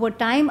 now over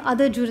time,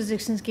 other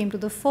jurisdictions came to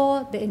the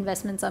fore. The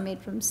investments are made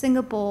from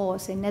Singapore, or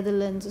say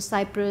Netherlands, or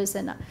Cyprus,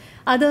 and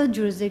other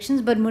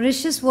jurisdictions. But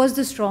Mauritius was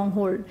the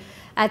stronghold.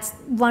 At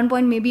one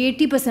point, maybe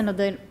 80% of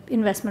the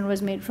investment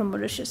was made from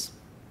Mauritius.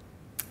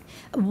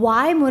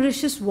 Why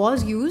Mauritius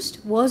was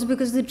used was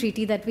because of the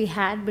treaty that we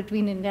had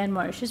between India and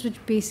Mauritius, which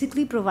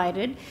basically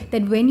provided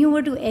that when you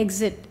were to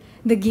exit,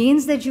 the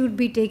gains that you would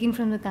be taking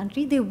from the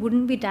country, they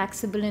wouldn't be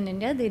taxable in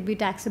India, they'd be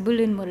taxable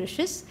in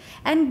Mauritius,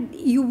 and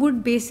you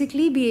would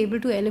basically be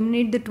able to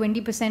eliminate the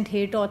 20%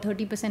 hit or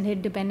 30%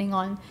 hit depending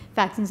on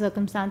facts and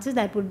circumstances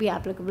that would be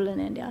applicable in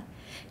India.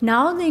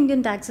 Now the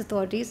Indian tax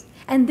authorities,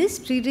 and this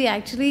treaty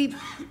actually,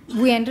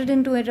 we entered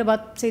into it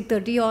about say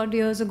 30 odd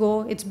years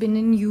ago, it's been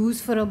in use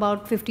for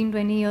about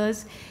 15-20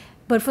 years.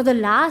 But for the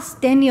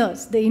last 10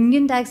 years, the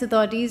Indian tax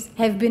authorities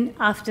have been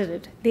after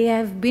it. They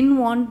have been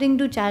wanting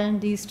to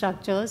challenge these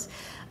structures,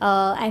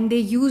 and they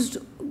used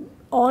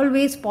all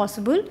ways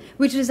possible,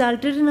 which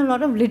resulted in a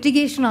lot of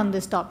litigation on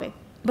this topic.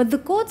 But the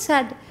courts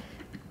had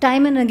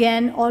time and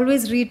again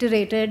always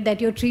reiterated that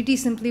your treaty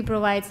simply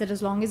provides that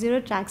as long as you're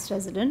a tax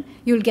resident,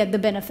 you'll get the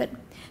benefit.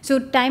 So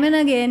time and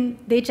again,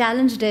 they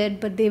challenged it,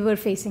 but they were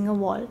facing a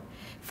wall.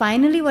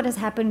 Finally, what has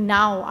happened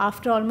now,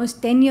 after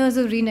almost 10 years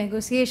of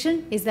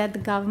renegotiation, is that the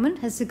government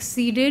has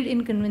succeeded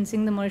in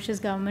convincing the Mauritius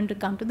government to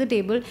come to the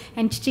table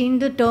and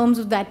change the terms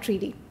of that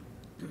treaty.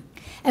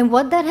 And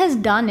what that has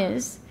done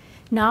is,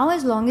 now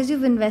as long as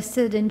you've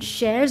invested in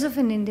shares of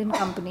an Indian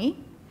company,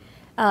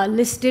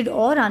 listed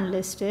or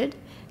unlisted,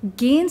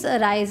 gains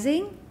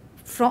arising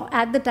from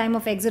at the time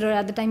of exit or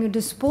at the time you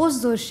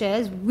dispose those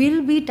shares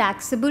will be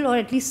taxable or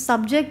at least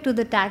subject to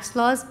the tax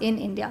laws in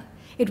India.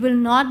 It will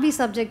not be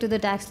subject to the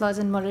tax laws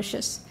in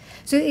Mauritius.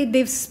 So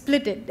they've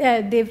split it.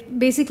 They've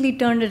basically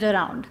turned it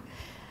around.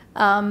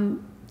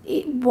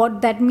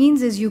 What that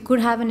means is you could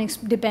have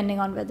depending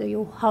on whether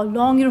how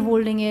long you're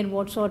holding it,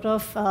 what sort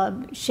of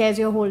shares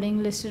you're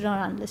holding, listed or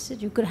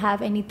unlisted. You could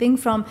have anything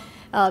from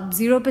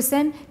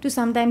 0% to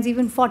sometimes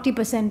even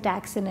 40%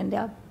 tax in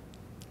India.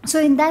 So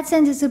in that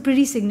sense, it's a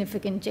pretty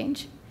significant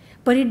change.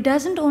 But it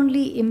doesn't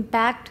only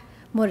impact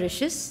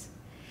Mauritius,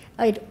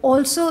 it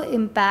also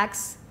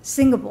impacts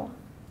Singapore,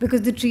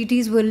 because the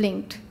treaties were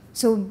linked.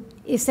 So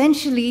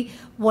essentially,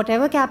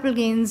 whatever capital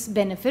gains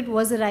benefit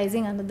was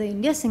arising under the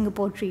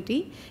India-Singapore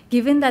Treaty,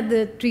 given that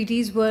the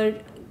treaties were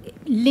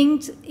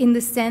linked in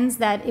the sense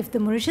that if the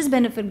Mauritius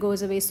benefit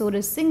goes away, so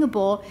does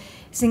Singapore.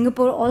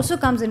 Singapore also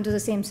comes into the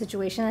same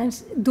situation,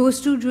 and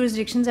those two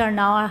jurisdictions are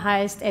now our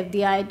highest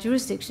FDI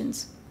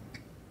jurisdictions.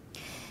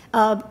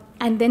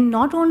 And then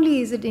not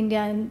only is it India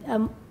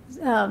and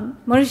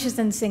Mauritius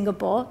and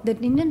Singapore, the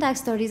Indian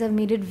tax authorities have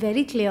made it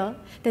very clear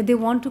that they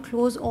want to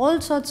close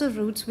all sorts of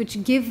routes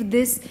which give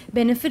this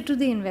benefit to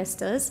the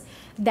investors,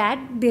 that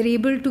they're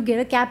able to get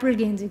a capital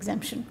gains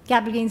exemption,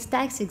 capital gains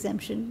tax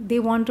exemption. They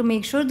want to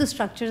make sure the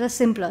structures are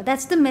simpler.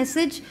 That's the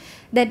message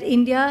that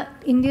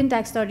Indian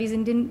tax authorities,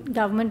 Indian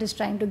government is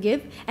trying to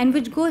give, and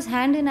which goes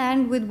hand in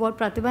hand with what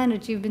Pratibha and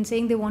Richie have been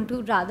saying. They want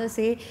to rather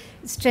say,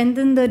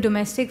 strengthen the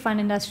domestic fund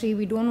industry.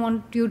 We don't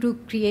want you to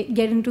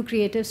get into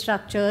creative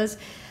structures,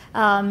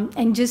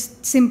 and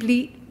just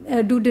simply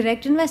do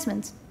direct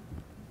investments.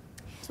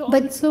 So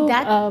but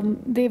also,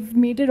 they've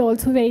made it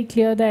also very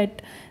clear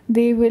that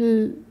they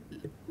will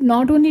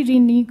not only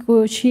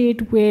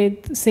renegotiate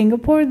with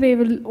Singapore, they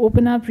will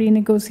open up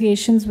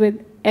renegotiations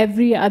with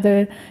every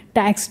other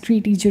tax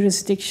treaty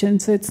jurisdiction.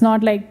 So it's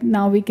not like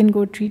now we can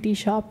go treaty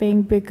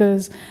shopping,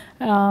 because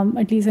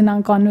at least in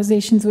our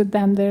conversations with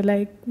them, they're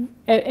like,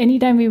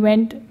 anytime we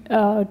went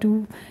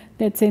to,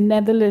 let's say,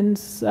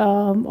 Netherlands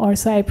or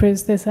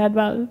Cyprus, they said,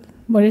 well,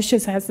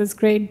 Mauritius has this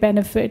great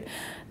benefit.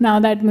 Now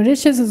that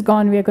Mauritius is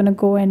gone, we are going to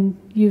go and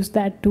use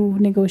that to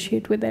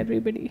negotiate with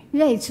everybody.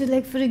 Right. So,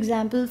 like, for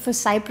example, for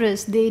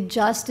Cyprus, they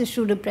just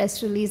issued a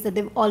press release that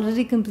they've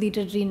already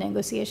completed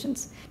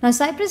renegotiations. Now,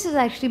 Cyprus has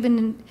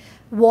actually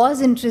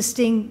was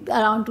interesting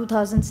around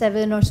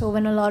 2007 or so,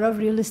 when a lot of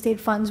real estate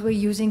funds were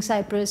using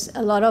Cyprus.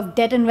 A lot of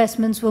debt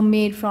investments were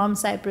made from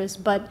Cyprus.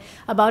 But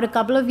about a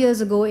couple of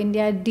years ago,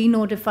 India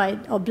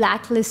denotified or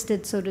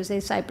blacklisted, so to say,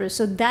 Cyprus.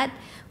 So that,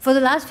 for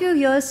the last few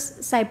years,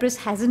 Cyprus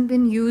hasn't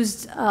been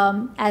used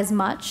as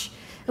much.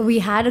 We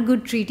had a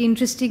good treaty,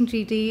 interesting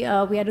treaty.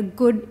 We had a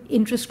good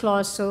interest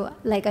clause. So,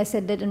 like I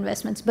said, debt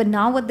investments. But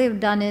now what they've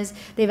done is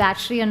they've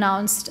actually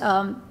announced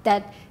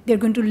that they're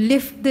going to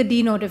lift the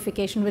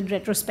denotification with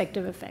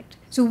retrospective effect.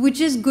 So, which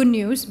is good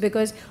news,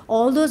 because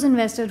all those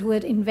investors who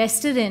had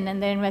invested in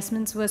and their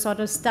investments were sort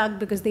of stuck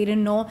because they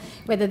didn't know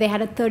whether they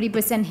had a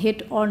 30%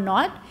 hit or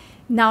not,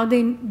 now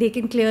they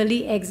can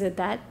clearly exit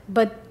that.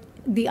 But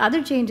the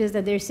other change is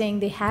that they're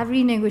saying they have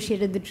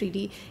renegotiated the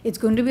treaty. It's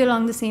going to be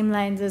along the same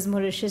lines as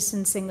Mauritius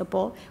and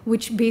Singapore,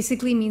 which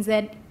basically means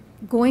that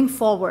going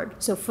forward,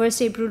 so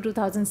 1st April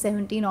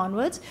 2017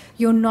 onwards,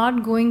 you're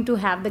not going to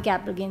have the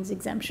capital gains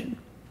exemption.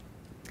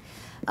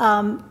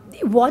 And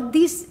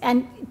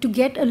to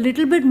get a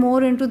little bit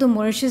more into the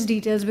Mauritius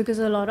details, because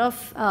a lot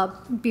of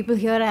people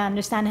here, I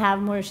understand, have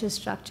Mauritius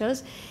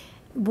structures.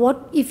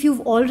 What if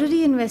you've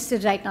already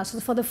invested right now? So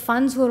for the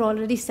funds who are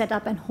already set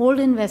up and hold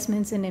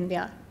investments in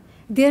India,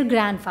 they're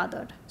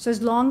grandfathered. So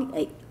as long,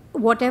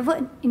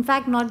 whatever, in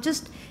fact, not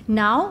just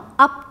now,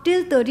 up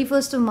till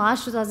 31st of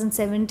March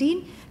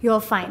 2017,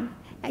 you're fine.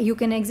 You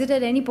can exit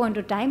at any point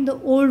of time.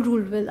 The old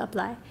rule will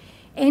apply.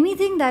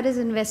 Anything that is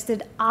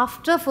invested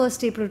after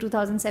 1st April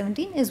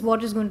 2017 is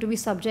what is going to be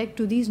subject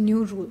to these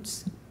new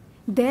rules.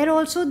 There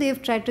also, they've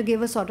tried to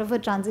give a sort of a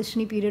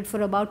transitionary period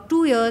for about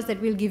 2 years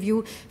that will give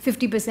you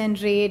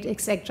 50% rate,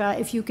 etc.,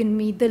 if you can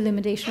meet the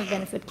limitation of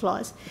benefit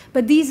clause.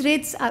 But these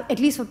rates, at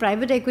least for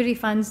private equity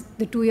funds,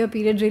 the 2-year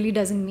period really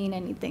doesn't mean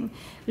anything.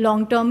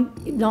 Long-term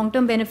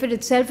benefit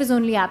itself is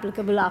only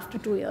applicable after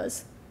 2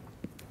 years.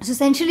 So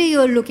essentially,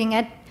 you're looking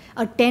at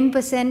a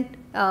 10%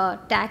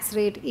 tax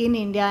rate in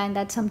India, and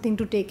that's something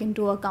to take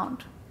into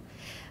account.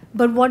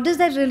 But what does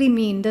that really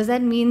mean? Does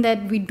that mean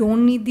that we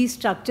don't need these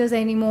structures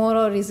anymore,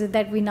 or is it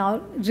that we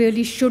now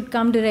really should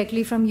come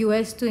directly from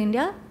US to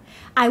India?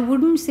 I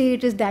wouldn't say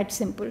it is that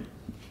simple.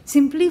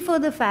 Simply for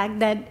the fact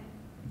that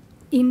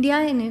India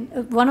and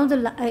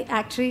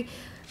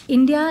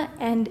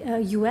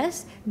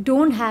US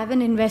don't have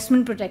an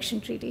investment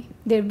protection treaty.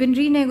 They've been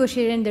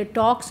renegotiated, and there are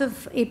talks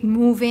of it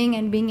moving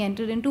and being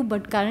entered into,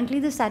 but currently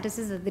the status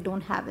is that they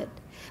don't have it.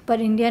 But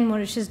India and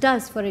Mauritius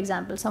does, for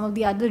example. Some of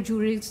the other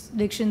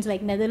jurisdictions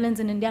like Netherlands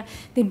and India,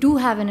 they do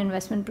have an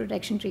investment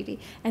protection treaty.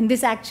 And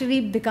this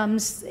actually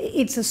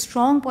it's a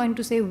strong point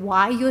to say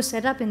why you're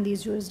set up in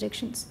these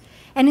jurisdictions.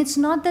 And it's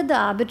not that the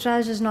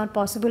arbitrage is not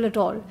possible at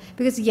all.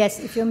 Because yes,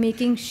 if you're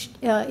making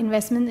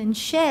investment in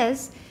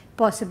shares,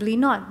 possibly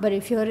not. But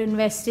if you're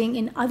investing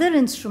in other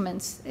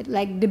instruments,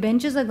 like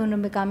debentures are going to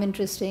become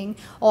interesting,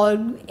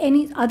 or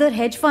any other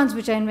hedge funds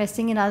which are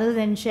investing in other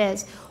than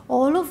shares,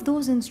 all of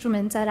those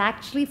instruments are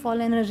actually fall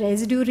in a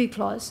residuary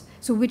clause.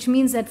 So which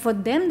means that for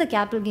them, the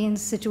capital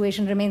gains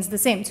situation remains the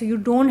same. So you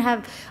don't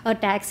have a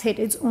tax hit.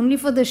 It's only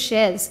for the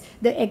shares,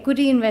 the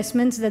equity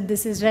investments, that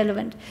this is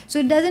relevant. So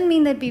it doesn't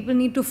mean that people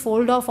need to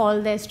fold off all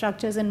their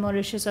structures in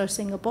Mauritius or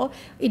Singapore.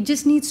 It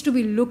just needs to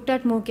be looked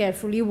at more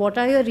carefully. What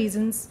are your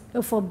reasons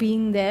for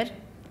being there?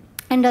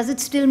 And does it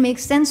still make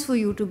sense for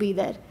you to be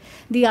there?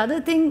 The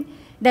other thing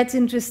that's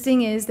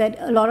interesting is that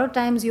a lot of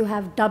times you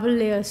have double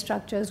layer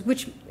structures,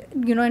 which,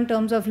 in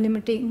terms of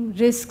limiting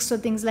risks or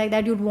things like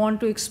that, you'd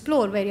want to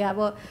explore, where you have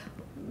a,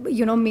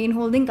 main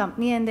holding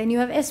company, and then you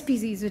have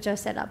SPCs which are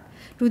set up.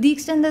 To the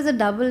extent there's a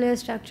double layer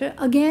structure,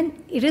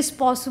 again, it is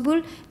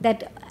possible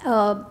that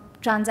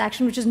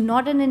transaction which is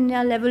not an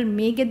India level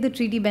may get the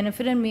treaty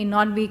benefit and may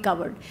not be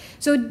covered.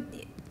 So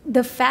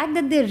the fact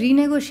that they're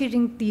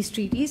renegotiating these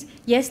treaties,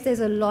 yes, there's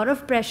a lot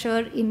of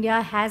pressure.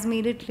 India has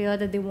made it clear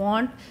that they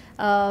want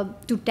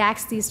to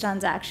tax these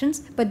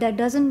transactions, but that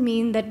doesn't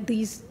mean that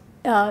these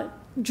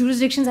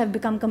jurisdictions have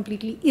become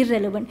completely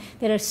irrelevant.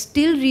 There are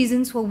still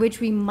reasons for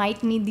which we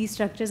might need these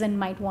structures and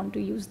might want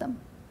to use them.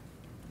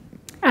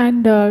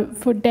 And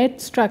for debt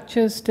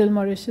structures, still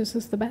Mauritius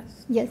is the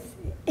best? Yes.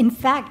 In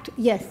fact,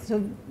 yes.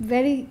 So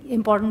very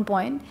important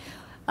point.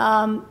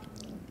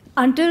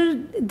 Until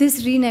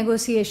this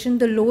renegotiation,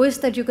 the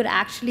lowest that you could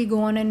actually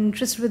go on an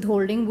interest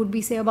withholding would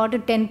be, say, about a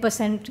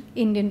 10%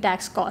 Indian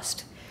tax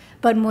cost.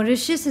 But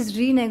Mauritius has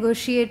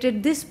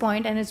renegotiated this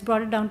point, and it's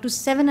brought it down to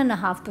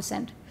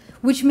 7.5%,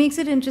 which makes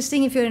it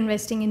interesting if you're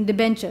investing in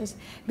debentures,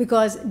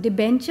 because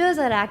debentures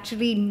are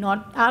actually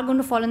are going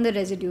to fall in the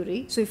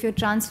residuary. So if you're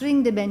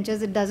transferring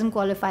debentures, it doesn't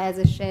qualify as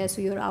a share,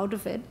 so you're out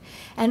of it.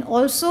 And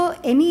also,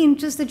 any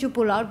interest that you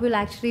pull out will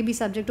actually be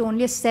subject to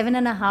only a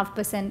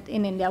 7.5%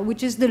 in India,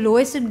 which is the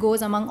lowest it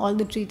goes among all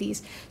the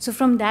treaties. So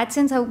from that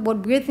sense,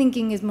 what we're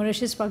thinking is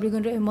Mauritius is probably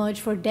going to emerge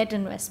for debt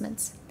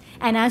investments.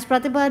 And as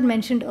Pratibha had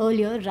mentioned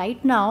earlier,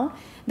 right now,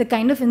 the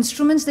kind of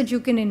instruments that you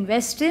can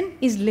invest in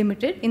is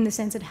limited, in the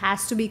sense it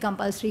has to be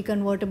compulsory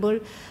convertible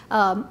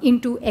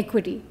into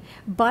equity.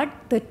 But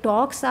the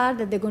talks are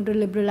that they're going to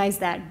liberalize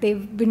that.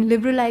 They've been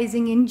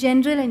liberalizing in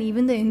general, and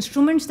even the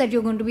instruments that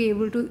you're going to be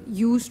able to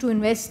use to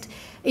invest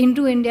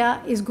into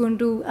India is going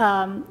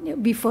to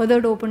be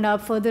further opened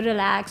up, further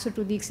relaxed, so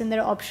to the extent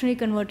there are optionally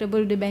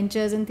convertible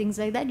debentures and things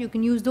like that, you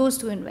can use those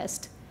to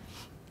invest.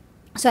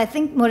 So I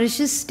think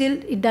Mauritius still,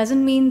 it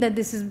doesn't mean that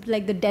this is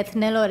like the death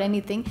knell or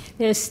anything.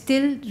 There are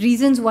still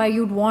reasons why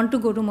you'd want to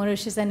go to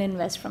Mauritius and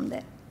invest from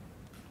there.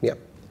 Yeah.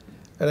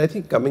 And I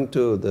think coming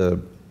to the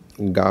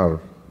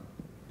GAR,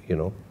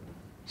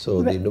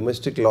 so the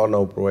domestic law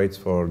now provides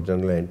for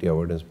general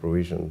anti-avoidance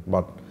provision,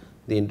 but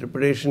the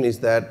interpretation is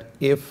that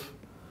if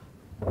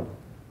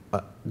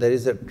there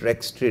is a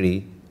Trex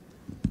treaty,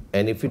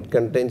 and if it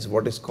contains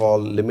what is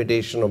called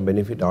limitation of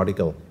benefit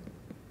article,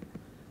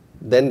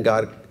 then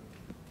GAR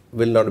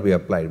will not be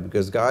applied,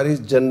 because GAR is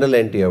general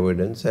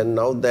anti-avoidance, and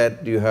now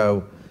that you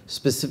have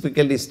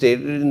specifically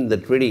stated in the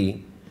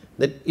treaty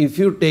that if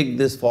you take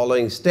these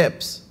following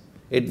steps,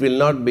 it will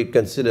not be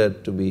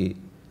considered to be,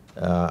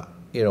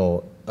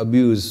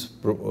 abuse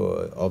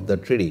of the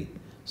treaty.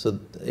 So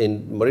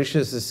in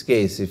Mauritius's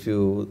case, if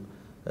you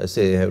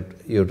say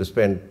you have to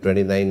spend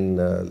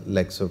 29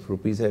 lakhs of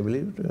rupees, I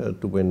believe,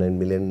 2.9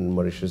 million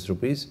Mauritius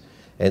rupees,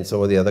 and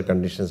some of the other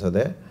conditions are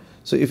there.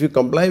 So if you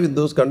comply with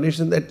those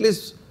conditions, at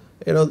least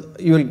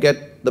you will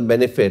get the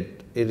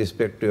benefit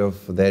irrespective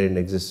of their in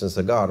existence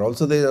a GAR.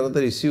 Also, there is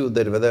another issue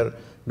that whether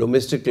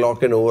domestic law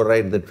can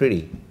override the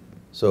treaty.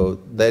 So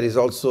there is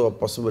also a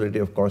possibility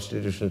of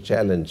constitutional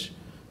challenge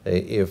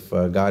if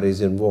GAR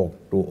is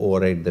invoked to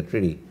override the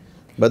treaty.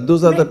 But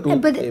those are the two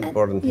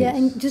important things. Yeah,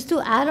 and just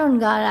to add on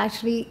GAR,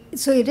 actually,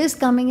 so it is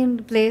coming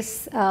into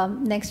place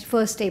next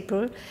 1st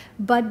April,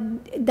 but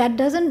that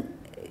doesn't,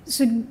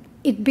 so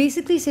it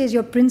basically says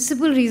your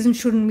principal reason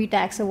shouldn't be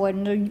tax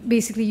avoidance, or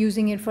basically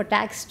using it for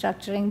tax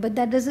structuring, but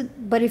that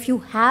doesn't, but if you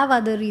have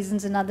other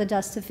reasons and other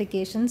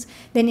justifications,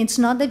 then it's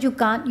not that you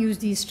can't use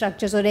these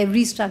structures or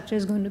every structure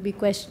is going to be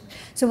questioned.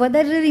 So what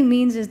that really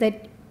means is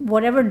that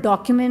whatever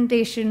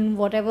documentation,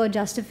 whatever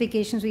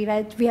justifications we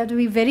have to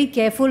be very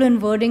careful in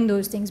wording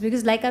those things,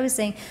 because like I was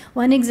saying,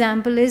 one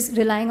example is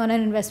relying on an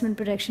investment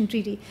protection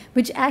treaty,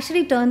 which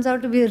actually turns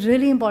out to be a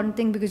really important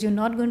thing, because you're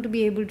not going to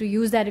be able to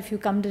use that if you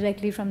come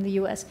directly from the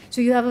US.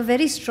 So you have a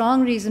very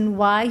strong reason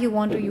why you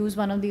want to use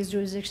one of these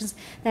jurisdictions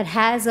that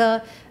has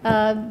a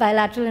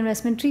bilateral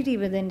investment treaty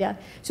with India.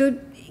 So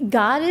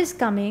GAR is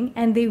coming,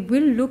 and they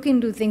will look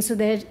into things, so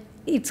that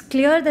it's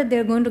clear that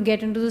they're going to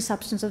get into the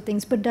substance of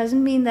things, but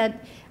doesn't mean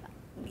that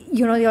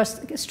your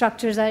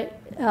structures are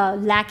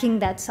lacking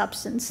that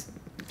substance.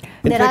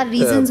 There are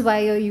reasons why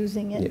you're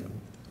using it.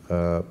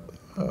 Yeah.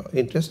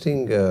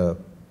 Interesting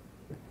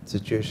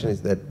situation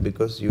is that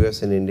because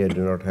US and India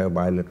do not have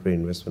bilateral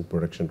investment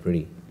protection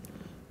treaty,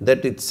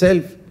 that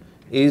itself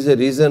is a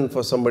reason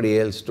for somebody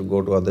else to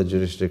go to other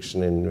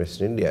jurisdiction and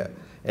invest in India.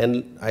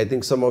 And I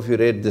think some of you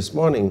read this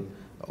morning,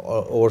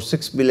 over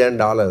 $6 billion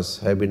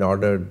have been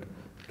ordered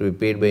to be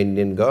paid by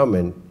Indian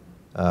government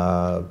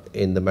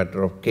in the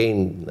matter of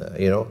Kane,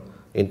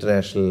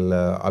 international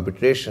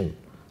arbitration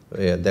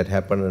that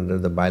happened under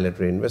the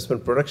bilateral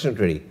investment protection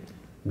treaty,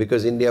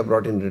 because India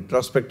brought in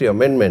retrospective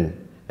amendment,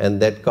 and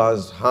that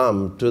caused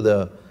harm to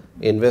the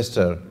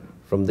investor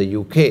from the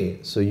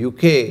UK. So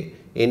UK,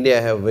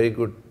 India have very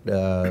good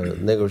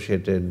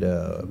negotiated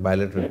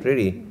bilateral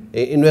treaty,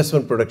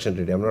 investment protection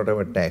treaty. I'm not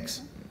talking about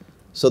tax.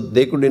 So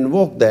they could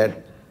invoke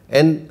that,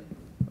 and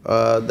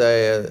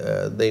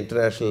the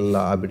international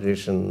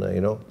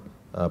arbitration,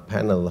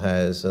 panel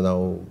has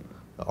now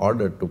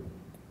ordered to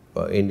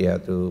India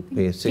to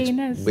pay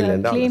 $6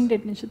 billion. Claimed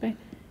it, Nishith.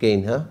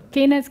 Kane, huh?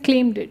 Kane has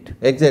claimed it.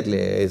 Exactly,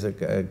 it's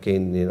a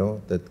Kane,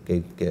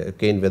 that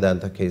Kane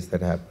Vedanta case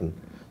that happened.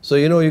 So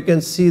you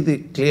can see the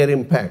clear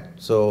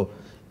impact. So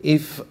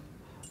if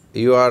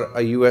you are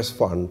a US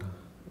fund,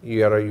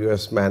 you are a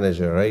US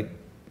manager, right?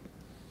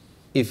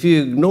 If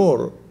you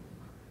ignore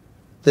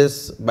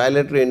this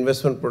bilateral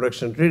investment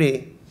protection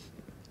treaty,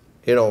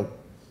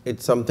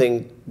 it's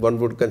something one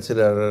would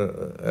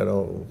consider,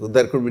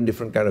 there could be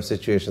different kind of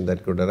situation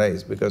that could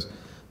arise, because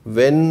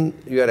when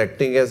you are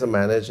acting as a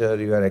manager,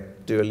 you are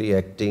actually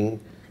acting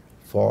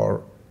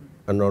for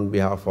and on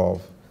behalf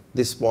of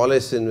the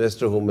smallest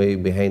investor who may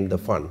be behind the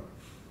fund,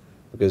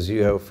 because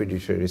you have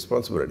fiduciary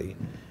responsibility.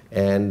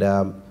 And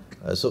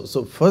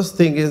so first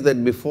thing is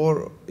that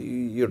before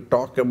you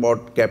talk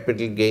about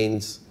capital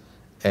gains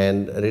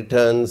and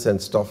returns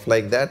and stuff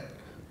like that,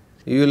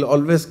 you will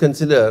always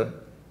consider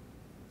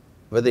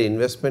whether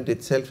investment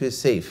itself is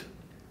safe.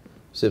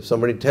 So if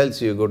somebody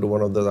tells you go to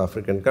one of those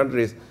African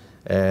countries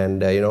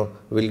and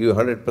will give you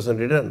 100%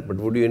 return, but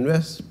would you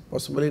invest?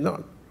 Possibly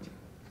not.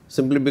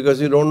 Simply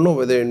because you don't know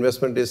whether your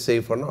investment is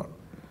safe or not.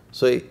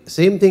 So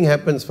same thing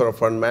happens for a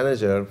fund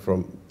manager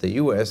from the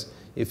US.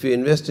 If you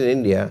invest in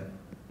India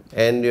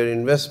and your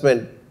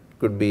investment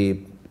could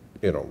be,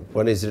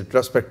 one is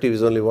retrospective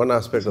is only one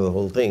aspect of the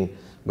whole thing,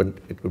 but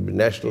it could be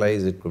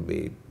nationalized, it could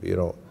be,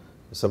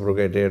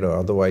 subrogated or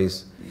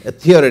otherwise,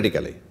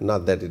 theoretically,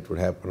 not that it would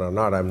happen or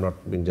not, I'm not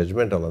being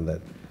judgmental on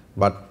that.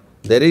 But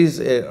there is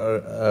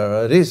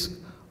a risk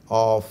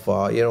of,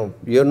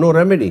 you have no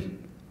remedy.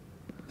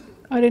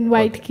 Or in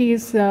White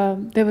case,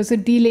 there was a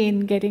delay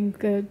in getting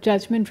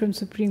judgment from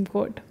Supreme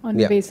Court on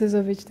the basis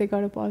of which they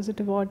got a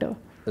positive order.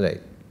 Right.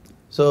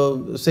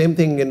 So same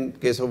thing in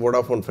case of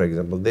Vodafone, for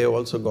example. They have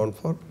also gone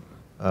for,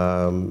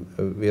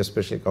 we are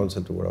special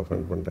counsel to Vodafone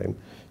at one time.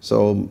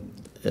 So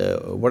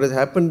what has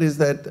happened is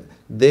that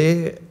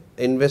they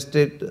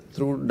invested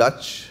through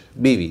Dutch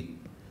BV.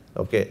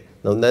 Okay.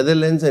 Now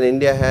Netherlands and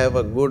India have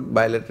a good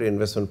bilateral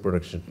investment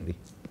protection treaty.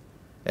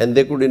 And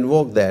they could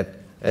invoke that,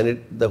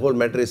 and the whole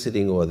matter is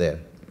sitting over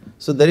there.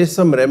 So there is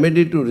some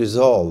remedy to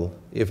resolve,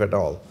 if at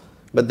all.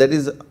 But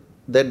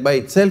that by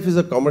itself is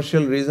a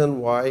commercial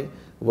reason why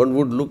one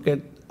would look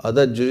at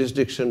other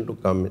jurisdiction to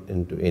come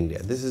into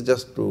India. This is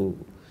just to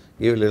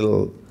give a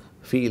little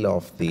feel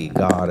of the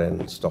GAR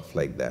and stuff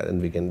like that, and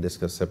we can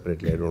discuss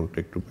separately. I don't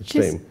take too much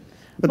time.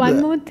 But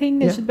one more thing,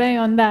 Nishith Bhai,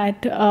 on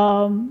that,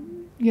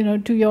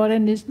 to your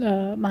and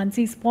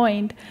Mansi's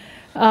point,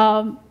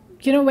 when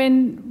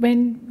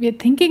we're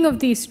thinking of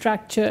these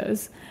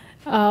structures,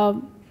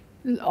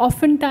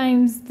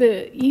 oftentimes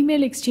the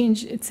email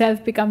exchange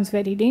itself becomes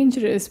very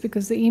dangerous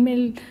because the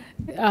email,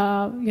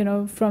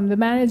 from the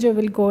manager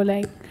will go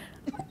like,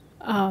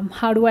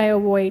 how do I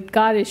avoid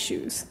GAR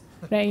issues,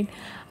 right?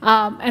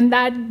 And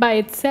that by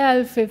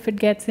itself, if it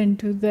gets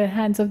into the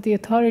hands of the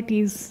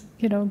authorities,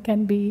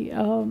 can be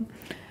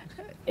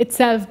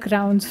itself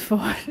grounds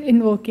for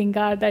invoking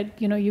GAR,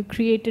 that, you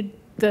created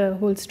the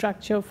whole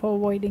structure for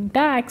avoiding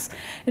tax.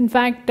 In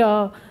fact,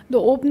 the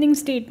opening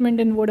statement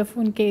in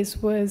Vodafone case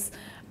was,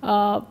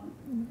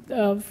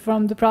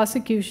 from the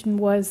prosecution,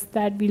 was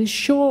that we'll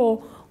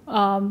show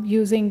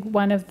using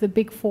one of the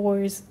Big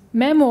Four's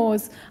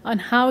memos on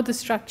how the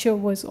structure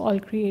was all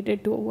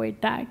created to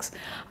avoid tax.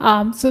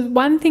 So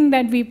one thing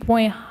that we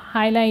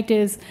highlight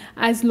is,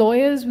 as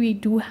lawyers, we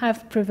do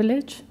have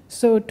privilege.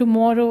 So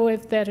tomorrow,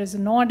 if there is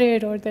an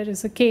audit or there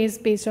is a case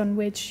based on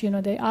which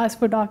they ask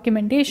for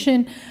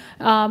documentation,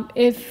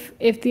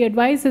 if the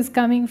advice is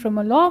coming from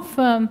a law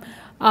firm,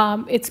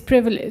 it's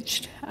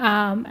privileged,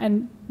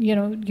 and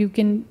you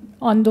can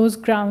on those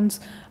grounds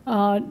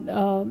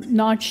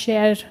not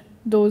share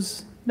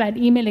that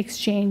email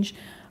exchange,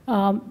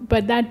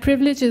 but that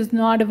privilege is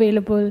not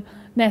available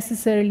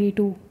necessarily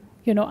to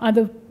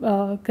other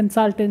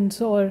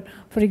consultants or,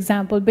 for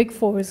example, Big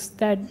Fours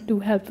that do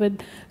help with.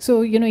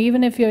 So,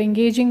 even if you're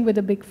engaging with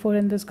a Big Four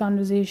in this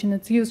conversation,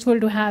 it's useful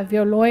to have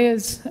your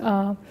lawyers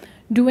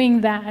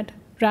doing that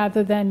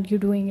rather than you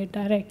doing it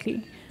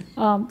directly.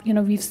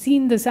 We've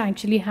seen this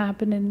actually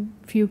happen in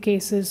few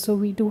cases, so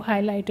we do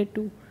highlight it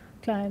to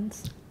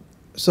clients.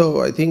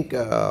 So I think,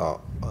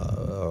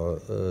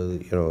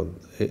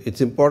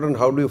 it's important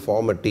how do you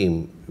form a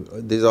team.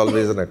 There's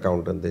always an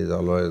accountant, there's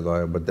always a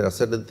lawyer, but there are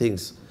certain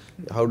things.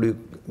 How do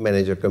you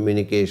manage your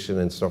communication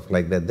and stuff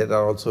like that? That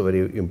are also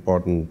very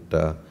important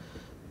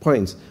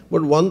points.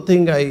 But one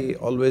thing I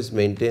always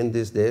maintain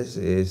these days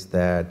is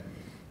that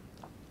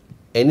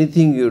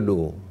anything you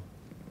do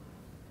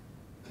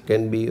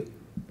can be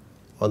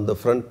on the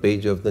front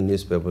page of the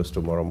newspapers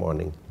tomorrow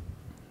morning.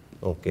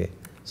 Okay.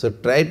 So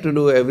try to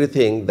do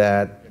everything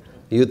that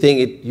you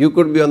think you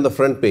could be on the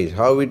front page.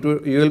 How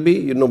you will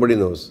be, nobody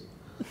knows.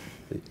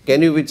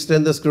 Can you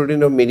withstand the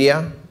scrutiny of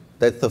media?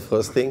 That's the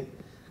first thing.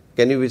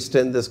 Can you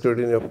withstand the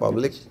scrutiny of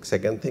public?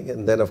 Second thing.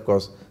 And then, of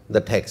course,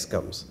 the text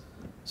comes.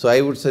 So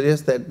I would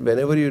suggest that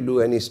whenever you do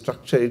any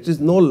structure, it is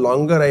no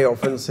longer, I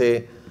often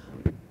say,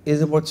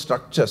 is about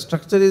structure.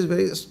 Structure is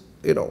very,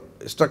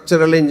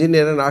 structural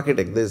engineer and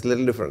architect. There's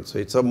little difference. So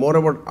it's more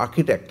about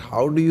architect.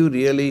 How do you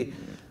really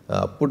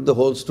put the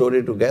whole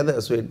story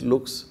together so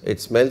it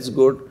smells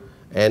good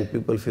and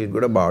people feel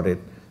good about it.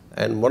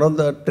 And one of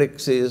the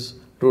tricks is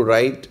to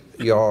write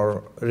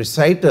your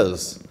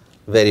recitals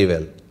very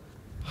well.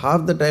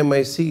 Half the time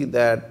I see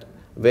that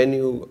when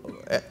you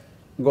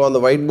go on the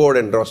whiteboard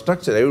and draw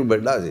structure,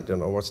 everybody does it,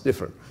 what's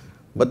different.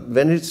 But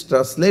when it's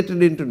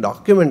translated into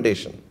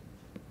documentation,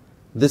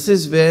 this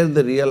is where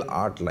the real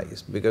art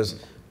lies,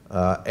 because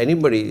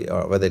anybody,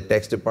 whether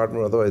tax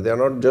department or otherwise, they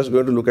are not just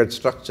going to look at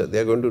structure, they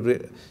are going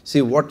to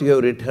see what you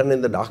have written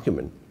in the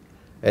document.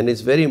 And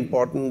it's very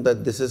important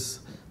that this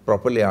is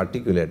properly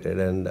articulated.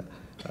 And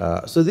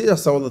so these are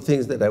some of the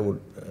things that I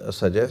would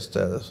suggest,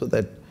 so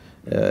that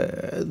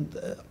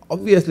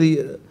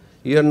obviously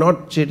you are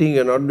not cheating,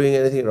 you are not doing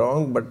anything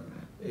wrong, but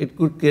it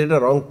could create a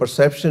wrong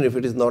perception if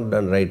it is not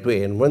done right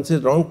way. And once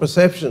it's wrong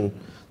perception,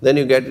 then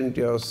you get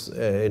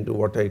into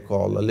what I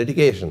call a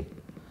litigation.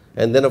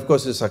 And then, of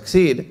course, you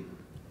succeed,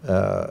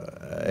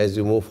 as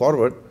you move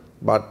forward,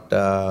 but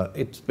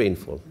it's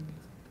painful.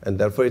 And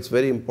therefore, it's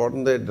very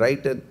important that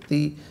right at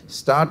the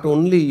start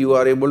only you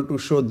are able to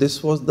show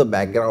this was the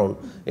background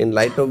in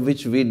light of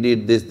which we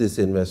did this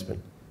investment.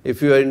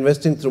 If you are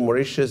investing through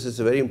Mauritius, it's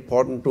very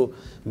important to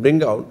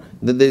bring out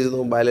that there is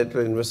no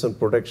bilateral investment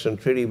protection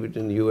treaty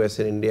between the US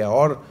and India,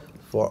 or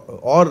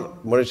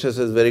Mauritius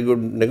has very good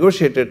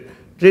negotiated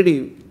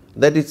treaty.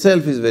 That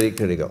itself is very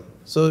critical.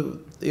 So,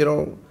 you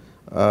know,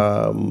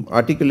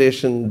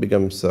 articulation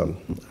becomes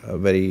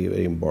very,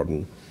 very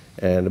important.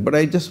 But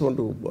I just want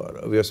to,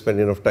 we have spent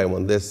enough time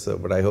on this,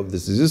 but I hope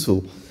this is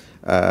useful.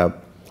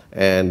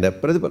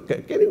 Pratibha,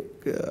 can you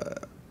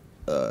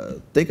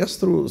take us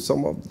through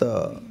some of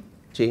the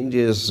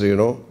changes, you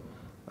know,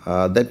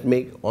 that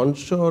make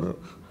onshore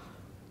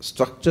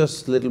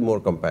structures a little more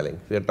compelling?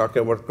 We are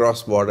talking about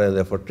cross-border and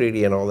therefore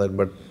treaty and all that,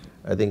 but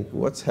I think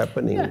what's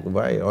happening,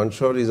 why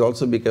onshore is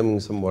also becoming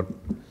somewhat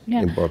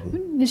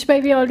important.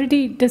 Nishbhai, we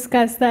already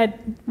discussed that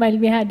while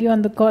we had you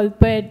on the call,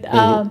 but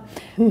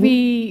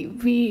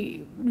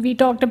we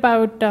talked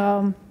about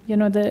you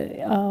know,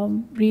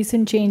 the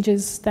recent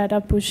changes that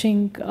are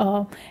pushing,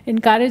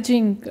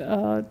 encouraged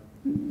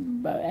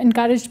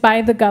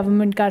by the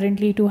government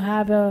currently to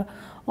have a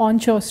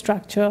onshore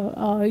structure,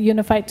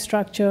 unified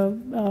structure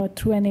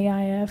through an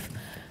AIF.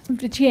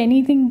 Richie,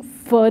 anything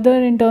further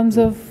in terms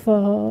of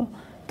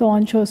the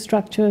onshore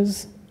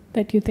structures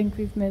that you think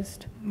we've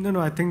missed? No,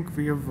 I think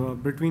we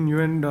have, between you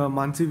and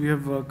Mansi, we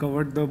have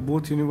covered the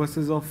both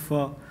universes of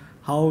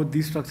how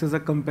these structures are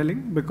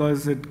compelling,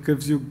 because it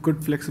gives you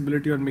good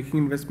flexibility on making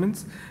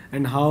investments,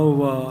 and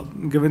how,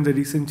 given the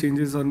recent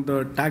changes on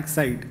the tax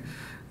side,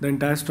 the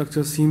entire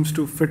structure seems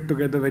to fit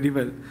together very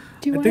well.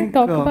 Do you want to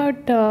talk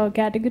about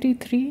category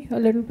 3 a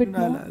little bit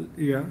more?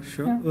 Yeah,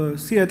 sure. Yeah.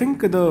 See, I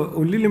think the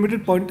only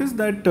limited point is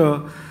that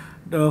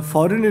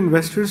foreign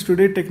investors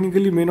today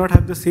technically may not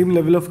have the same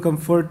level of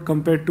comfort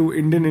compared to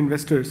Indian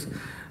investors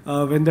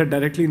when they're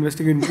directly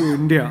investing into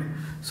India.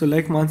 So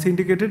like Mansi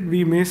indicated,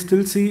 we may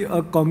still see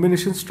a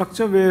combination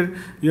structure where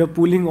you're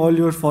pooling all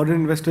your foreign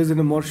investors in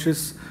a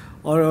Mauritius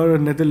or a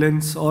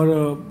Netherlands or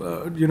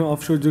a you know,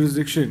 offshore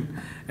jurisdiction,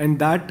 and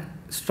that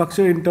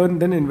structure in turn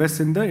then invests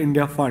in the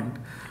India fund.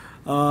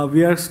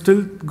 We are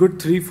still good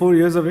 3-4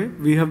 years away.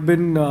 We have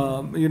been,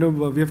 you know,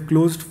 we have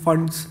closed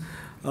funds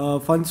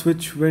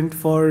which went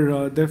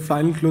for their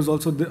final close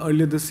also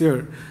earlier this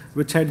year,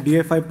 which had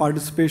DFI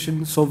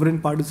participation, sovereign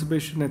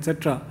participation,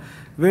 etc.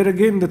 Where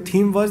again the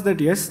theme was that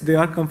yes, they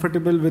are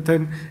comfortable with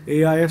an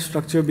AIF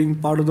structure being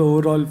part of the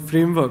overall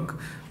framework.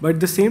 But at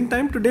the same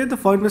time today, the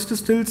foreign investors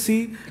still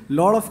see a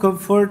lot of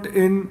comfort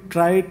in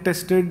tried,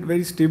 tested,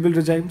 very stable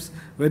regimes,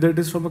 whether it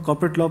is from a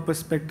corporate law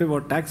perspective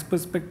or tax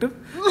perspective,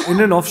 in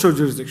an offshore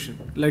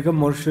jurisdiction, like a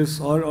Mauritius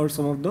or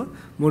some of the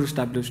more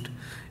established.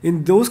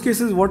 In those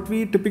cases, what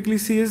we typically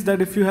see is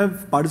that if you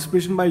have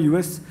participation by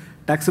US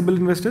taxable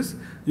investors,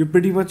 you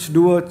pretty much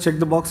do a check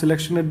the box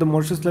election at the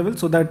Mauritius level,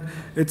 so that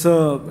it's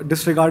a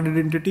disregarded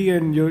entity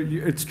and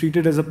it's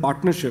treated as a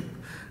partnership.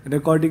 And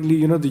accordingly,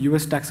 you know, the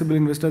US taxable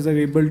investors are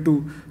able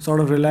to sort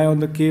of rely on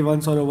the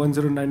K1s or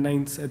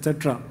 1099s,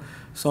 etc.,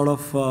 sort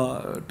of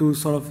to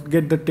sort of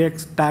get the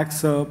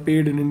tax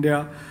paid in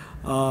India,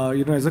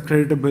 you know, as a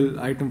creditable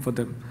item for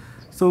them.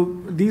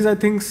 So these, I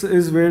think,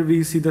 is where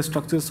we see the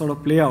structures sort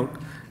of play out.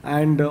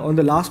 And on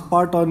the last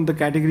part on the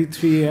category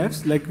 3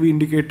 AIFs, like we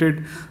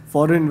indicated,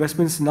 foreign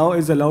investments now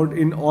is allowed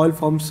in all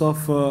forms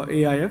of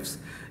AIFs,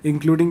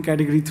 including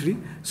category 3.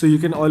 So you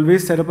can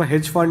always set up a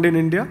hedge fund in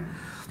India.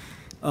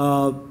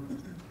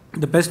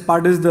 The best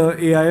part is the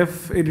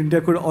AIF in India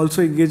could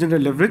also engage in a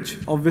leverage.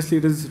 Obviously,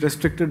 it is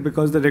restricted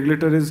because the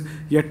regulator is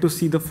yet to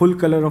see the full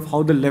color of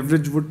how the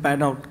leverage would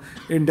pan out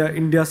in the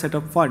India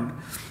setup fund.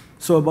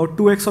 So about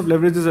 2x of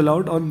leverage is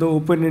allowed on the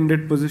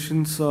open-ended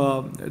positions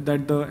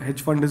that the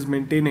hedge fund is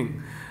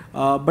maintaining.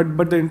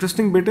 But the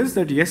interesting bit is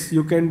that yes,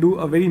 you can do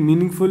a very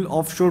meaningful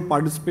offshore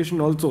participation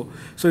also.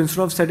 So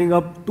instead of setting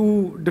up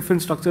 2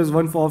 different structures,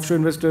 one for offshore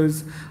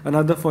investors,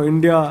 another for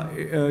India,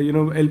 you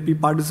know, LP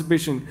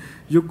participation,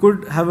 you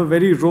could have a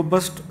very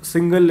robust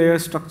single layer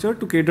structure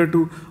to cater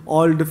to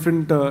all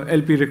different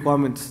LP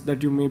requirements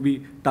that you may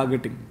be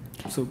targeting.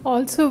 So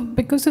also,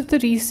 because of the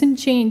recent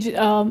change,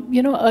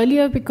 you know,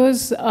 earlier,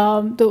 because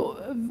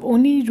the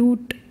only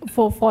route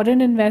for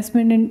foreign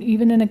investment, and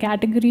even in a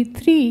category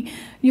 3,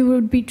 you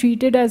would be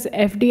treated as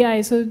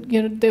FDI. So,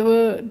 you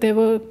know, there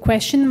were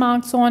question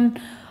marks on,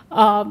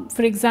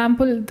 for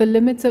example, the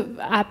limits of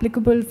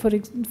applicable for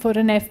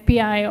an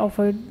FPI of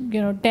a,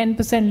 you know,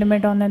 10%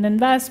 limit on an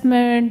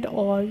investment,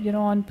 or, you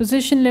know, on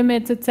position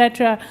limits,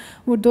 etc.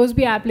 Would those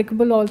be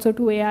applicable also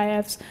to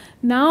AIFs?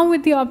 Now,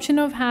 with the option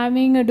of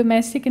having a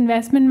domestic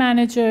investment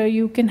manager,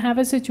 you can have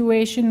a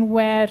situation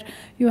where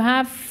you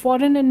have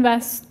foreign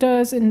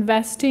investors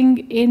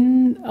investing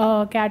in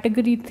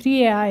category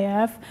 3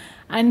 AIF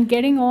and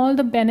getting all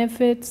the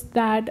benefits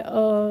that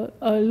a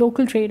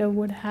local trader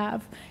would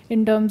have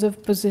in terms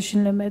of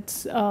position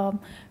limits,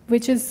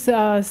 which is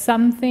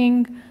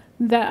something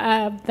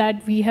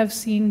that we have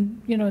seen,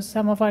 you know,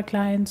 some of our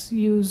clients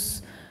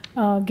use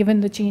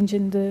given the change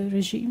in the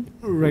regime.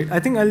 Right. I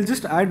think I'll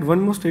just add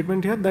one more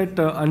statement here that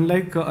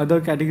unlike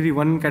other category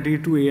 1 and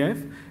category 2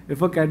 AIF,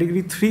 if a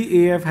category 3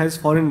 AIF has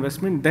foreign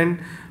investment,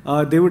 then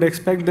they would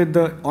expect that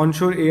the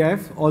onshore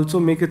AIF also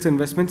make its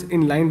investments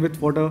in line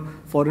with what a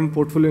foreign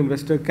portfolio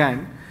investor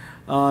can.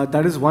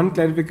 That is one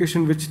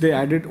clarification which they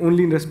added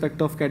only in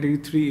respect of category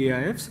 3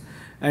 AIFs.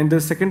 And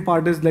the second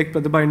part is, like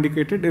Pratibha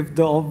indicated,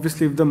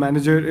 obviously if the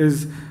manager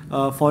is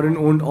foreign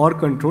owned or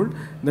controlled,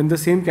 then the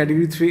same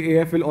category 3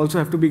 AIF will also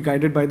have to be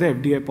guided by the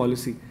FDI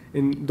policy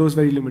in those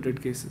very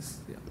limited cases.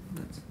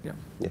 Yeah.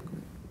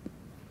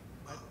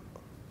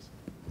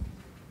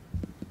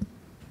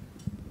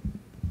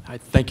 Hi,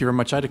 thank you very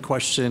much. I had a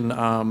question.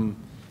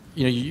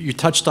 You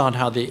touched on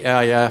how the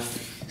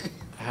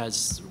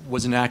AIF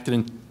was enacted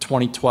in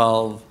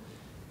 2012,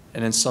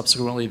 and then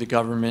subsequently the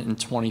government in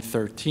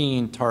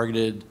 2013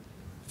 targeted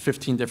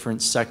 15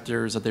 different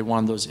sectors that they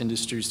wanted those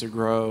industries to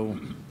grow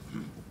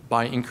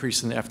by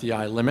increasing the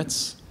FDI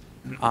limits.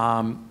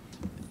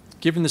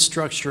 Given the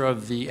structure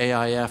of the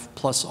AIF,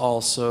 plus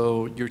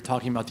also you're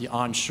talking about the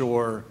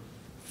onshore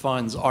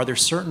funds, are there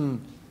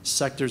certain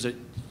sectors that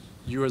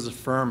you as a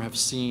firm have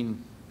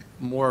seen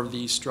more of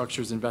these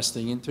structures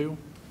investing into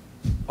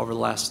over the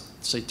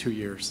last, say, 2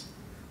 years?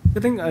 I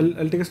think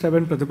I'll take a step,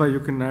 and Pratibha, you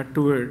can add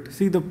to it.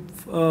 See, the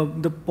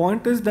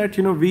point is that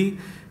we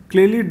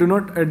clearly do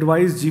not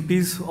advise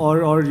GPs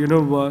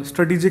or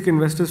strategic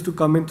investors to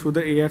come in through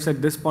the AIFs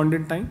at this point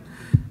in time.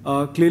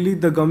 Clearly,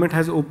 the government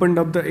has opened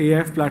up the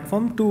AIF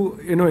platform to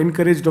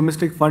encourage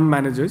domestic fund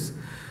managers.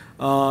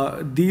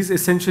 These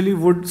essentially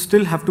would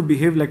still have to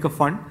behave like a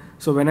fund.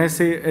 So when I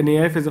say an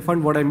AIF is a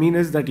fund, what I mean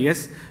is that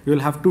yes, you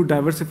will have to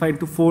diversify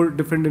into 4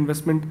 different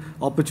investment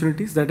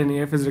opportunities that an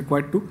AIF is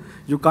required to.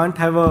 You can't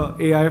have a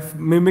AIF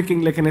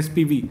mimicking like an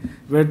SPV,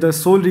 where the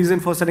sole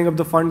reason for setting up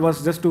the fund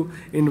was just to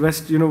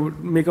invest,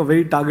 make a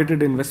very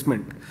targeted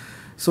investment.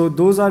 So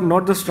those are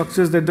not the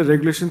structures that the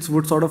regulations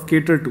would sort of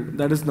cater to.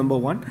 That is number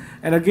one.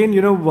 And again,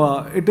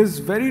 it is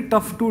very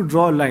tough to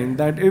draw a line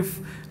that if,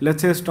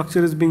 let's say, a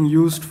structure is being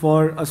used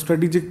for a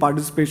strategic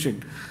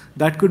participation,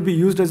 that could be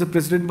used as a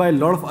precedent by a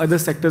lot of other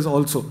sectors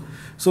also.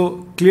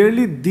 So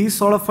clearly, these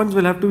sort of funds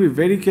will have to be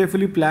very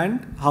carefully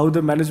planned, how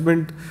the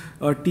management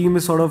team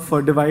is sort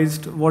of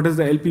devised, what is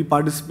the LP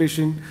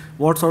participation,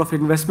 what sort of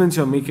investments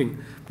you're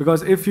making.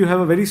 Because if you have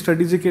a very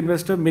strategic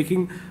investor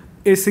making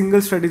a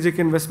single strategic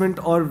investment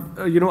or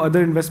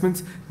other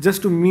investments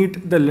just to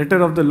meet the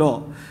letter of the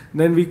law,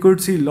 then we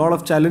could see a lot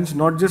of challenge,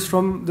 not just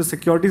from the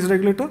securities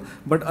regulator,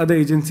 but other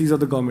agencies of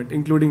the government,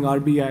 including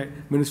RBI,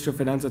 Ministry of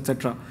Finance,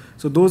 etc.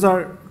 So those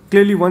are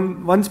clearly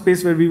one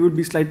space where we would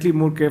be slightly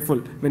more careful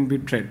when we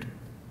tread.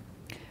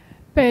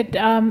 But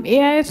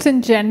AIFs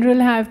in general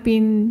have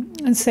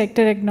been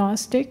sector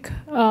agnostic.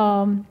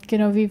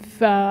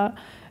 We've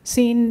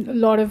seen a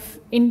lot of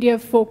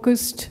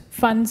India-focused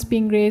funds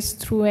being raised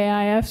through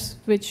AIFs,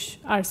 which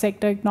are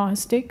sector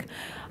agnostic.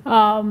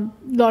 A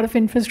lot of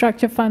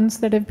infrastructure funds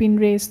that have been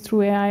raised through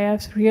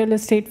AIFs, real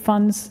estate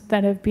funds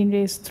that have been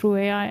raised through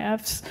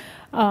AIFs,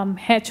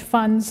 hedge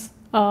funds,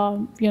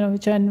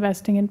 which are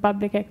investing in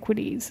public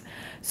equities.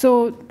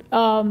 So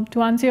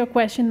to answer your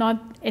question,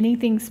 not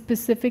anything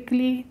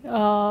specifically,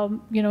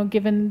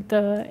 given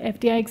the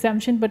FDI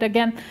exemption, but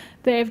again,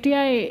 the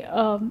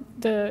FDI,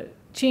 the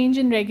change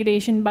in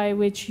regulation by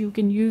which you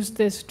can use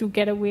this to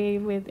get away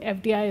with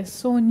FDI is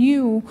so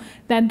new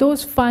that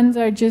those funds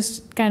are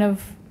just kind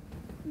of,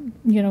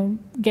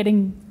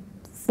 getting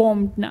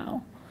formed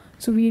now.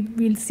 So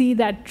we'll see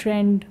that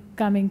trend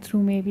coming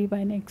through maybe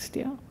by next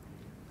year.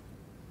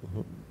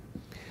 Mm-hmm.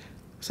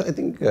 So I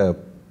think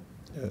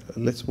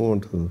let's move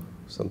on to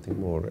something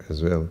more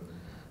as well.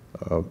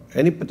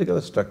 Any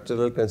particular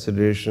structural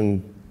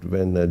consideration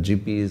when a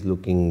GP is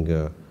looking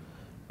to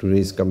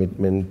raise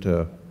commitment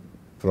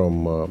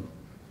from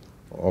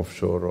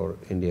offshore or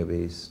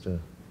India-based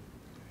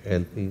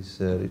LPs?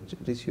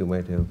 Rich, you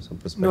might have some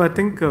perspective. No, I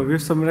think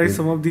we've summarized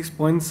some of these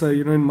points,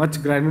 in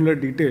much granular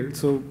detail.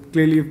 So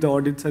clearly, if the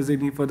audience has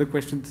any further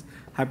questions,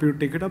 happy to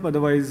take it up.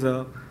 Otherwise,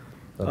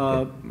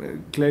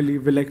 clearly,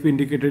 like we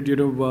indicated,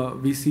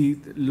 we see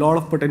a lot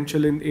of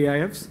potential in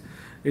AIFs.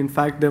 In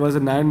fact, there was a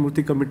Nayan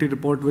Murthy committee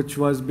report which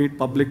was made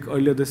public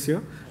earlier this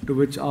year, to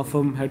which our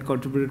firm had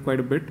contributed quite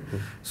a bit.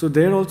 So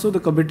there also the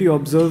committee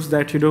observes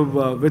that,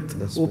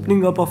 with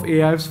opening up of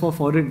AIFs for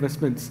foreign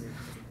investments,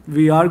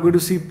 we are going to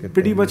see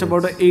pretty much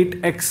about an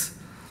 8x,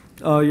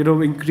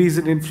 increase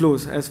in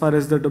inflows as far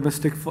as the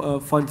domestic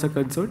funds are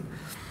concerned.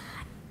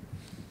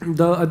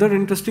 The other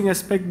interesting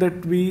aspect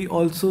that we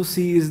also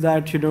see is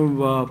that,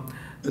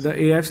 the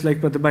AIFs,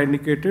 like Pratibha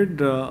indicated,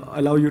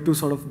 allow you to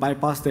sort of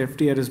bypass the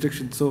FTA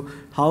restrictions. So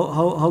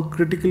how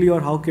critically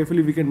or how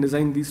carefully we can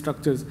design these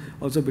structures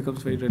also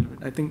becomes very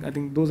relevant. I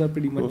think those are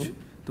pretty much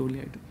the only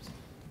items.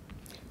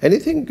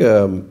 Anything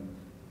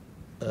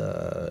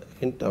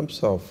in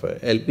terms of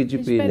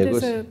LPGP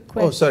negotiation?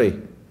 Oh,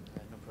 sorry.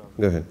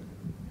 Go ahead.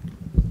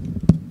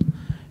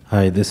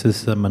 Hi, this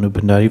is Manu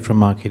Bhandari from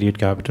Market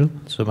Capital.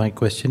 So my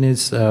question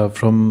is,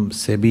 from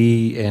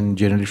SEBI and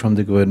generally from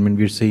the government,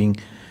 we're seeing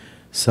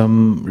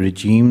some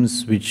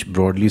regimes which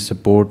broadly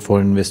support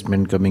foreign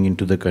investment coming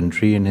into the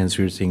country, and hence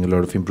we're seeing a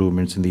lot of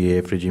improvements in the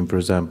AIF regime, for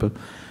example.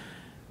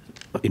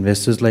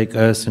 Investors like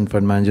us and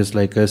fund managers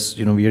like us,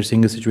 we are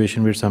seeing a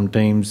situation where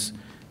sometimes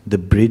the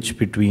bridge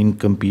between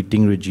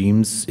competing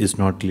regimes is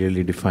not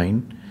clearly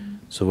defined.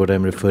 So what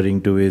I'm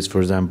referring to is, for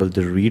example,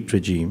 the REIT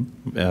regime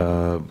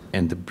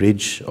and the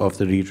bridge of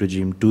the REIT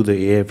regime to the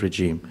AIF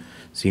regime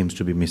seems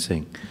to be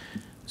missing.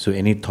 So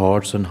any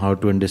thoughts on how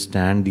to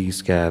understand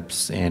these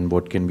gaps and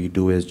what can we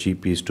do as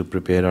GPs to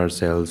prepare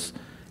ourselves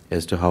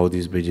as to how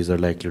these bridges are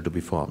likely to be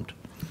formed?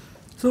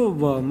 So,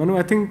 Manu,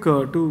 I think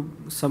to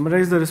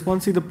summarize the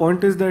response, the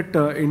point is that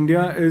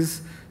India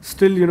is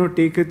still,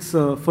 take its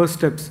first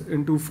steps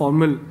into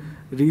formal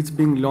REITs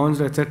being launched,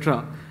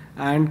 etc.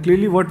 And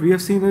clearly what we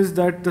have seen is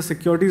that the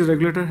securities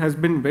regulator has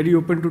been very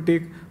open to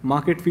take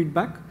market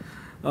feedback.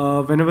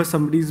 Whenever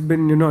somebody's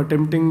been,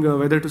 attempting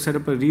whether to set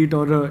up a REIT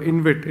or a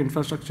InvIT,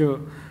 infrastructure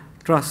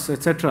trusts,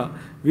 etc.,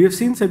 we have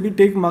seen SEBI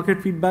take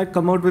market feedback,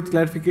 come out with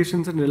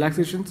clarifications and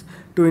relaxations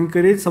to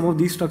encourage some of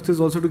these structures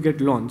also to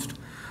get launched.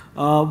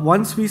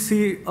 Once we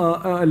see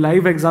a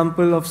live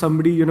example of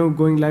somebody,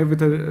 going live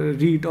with a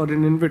REIT or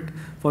an InvIT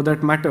for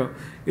that matter,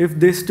 if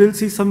they still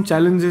see some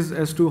challenges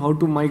as to how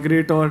to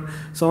migrate or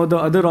some of the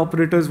other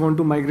operators want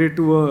to migrate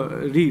to a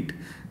REIT,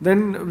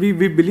 then we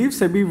believe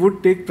SEBI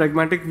would take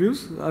pragmatic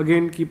views,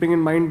 again keeping in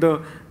mind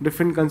the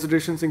different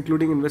considerations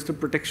including investor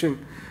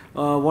protection,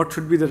 what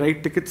should be the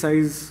right ticket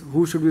size,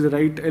 who should be the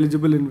right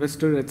eligible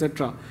investor,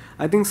 etc.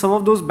 I think some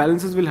of those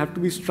balances will have to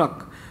be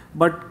struck.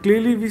 But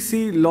clearly we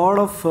see a lot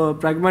of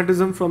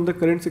pragmatism from the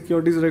current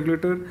securities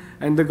regulator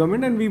and the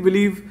government, and we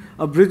believe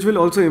a bridge will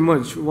also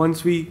emerge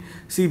once we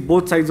see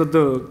both sides of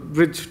the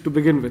bridge to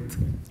begin with.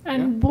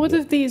 And both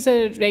of these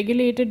are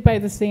regulated by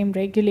the same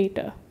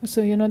regulator.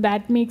 So,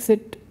 that makes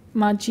it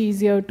much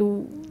easier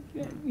to,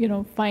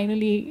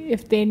 finally,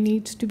 if there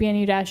needs to be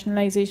any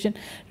rationalization.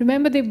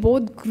 Remember, they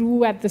both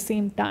grew at the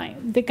same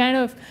time. They kind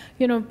of,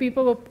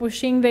 people were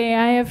pushing the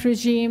AIF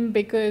regime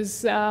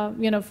because,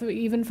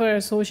 even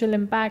for social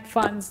impact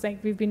funds,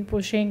 like we've been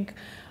pushing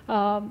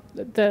the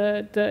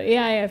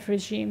AIF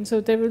regime. So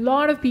there were a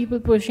lot of people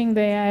pushing the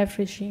AIF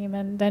regime,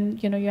 and then,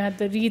 you had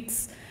the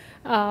REITs.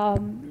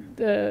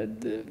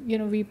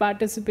 We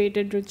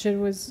participated. Richard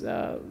was,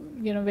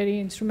 very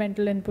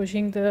instrumental in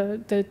pushing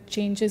the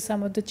changes,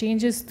 some of the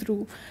changes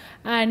through,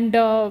 and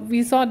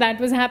we saw that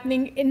was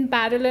happening in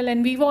parallel.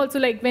 And we've also,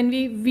 like, when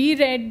we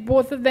read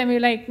both of them, we were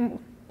like,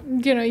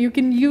 you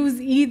can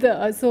use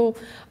either. So,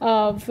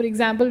 for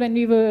example, when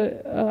we were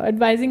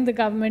advising the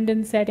government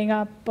in setting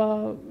up,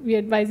 we were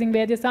advising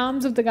various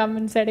arms of the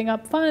government setting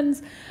up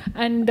funds,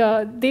 and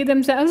they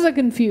themselves are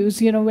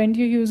confused. When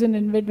do you use an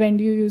InvIT? When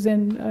do you use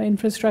an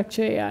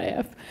infrastructure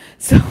AIF?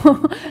 So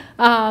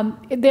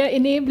they're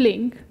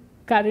enabling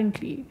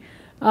currently,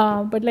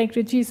 but like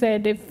Richie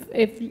said,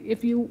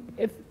 if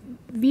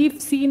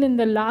we've seen in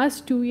the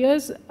last 2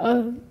 years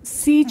a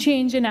sea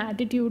change in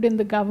attitude in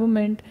the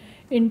government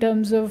in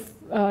terms of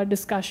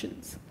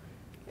discussions.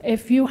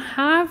 If you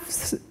have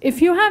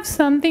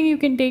something you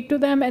can take to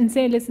them and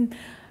say, listen,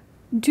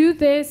 do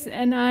this,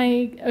 and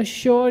I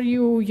assure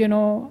you,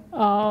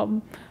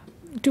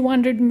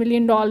 $200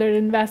 million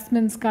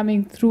investments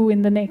coming through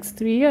in the next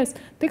 3 years,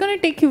 they're going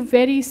to take you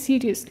very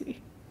seriously.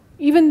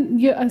 Even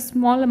a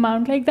small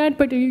amount like that,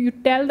 but you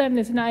tell them,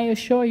 listen, I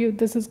assure you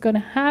this is going to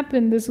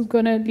happen, this is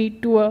going to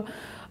lead to a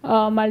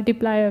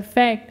multiplier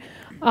effect.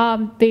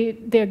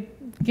 They're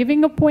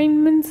giving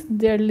appointments,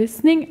 they're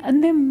listening,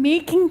 and they're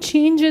making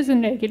changes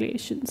in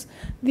regulations.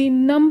 The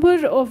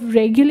number of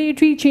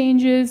regulatory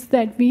changes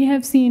that we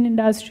have seen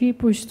industry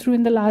push through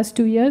in the last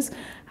 2 years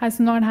has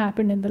not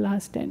happened in the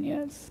last 10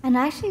 years. And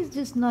actually, it's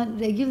just not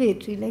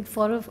regulatory. Like,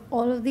 for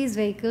all of these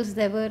vehicles,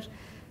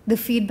 the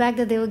feedback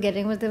that they were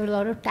getting was there were a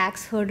lot of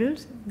tax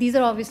hurdles. These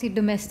are obviously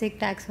domestic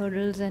tax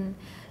hurdles, and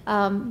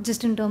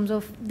just in terms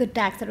of the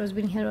tax that was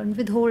being held on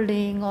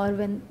withholding or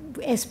when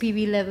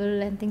SPV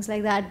level and things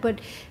like that. But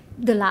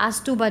the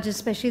last two budgets,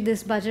 especially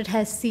this budget,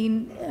 has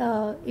seen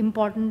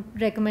important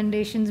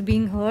recommendations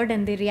being heard,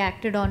 and they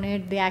reacted on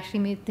it. They actually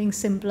made things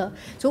simpler.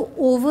 So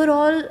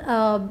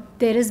overall,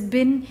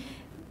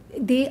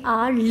 they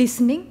are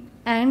listening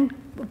and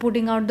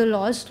putting out the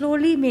laws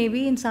slowly,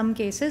 maybe in some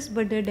cases,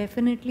 but they're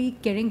definitely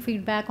getting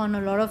feedback on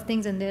a lot of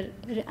things, and they're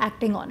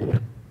acting on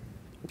it.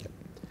 Okay.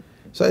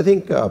 So I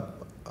think,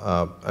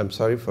 I'm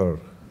sorry for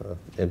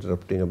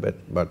interrupting a bit,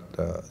 but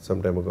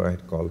some time ago I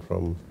had called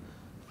from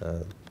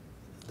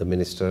the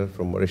minister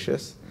from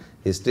Mauritius.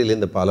 He's still in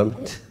the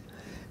parliament.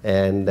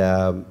 And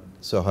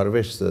so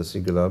Harvesh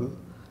Sigulam,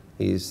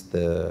 he's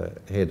the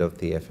head of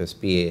the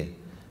FSPA.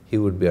 He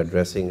would be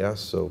addressing us,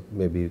 so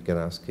maybe you can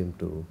ask him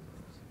to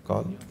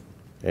call.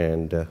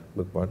 And,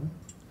 beg pardon?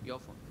 Your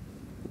phone.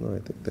 No, I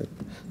think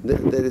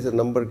that there is a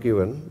number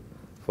given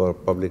for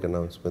public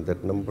announcement,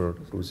 that number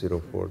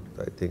 204,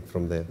 I think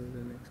from there.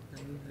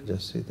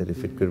 Just see that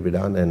if it could be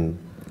done and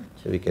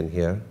we can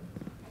hear.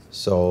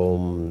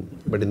 So,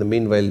 but in the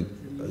meanwhile,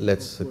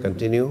 let's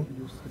continue.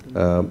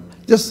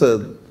 Just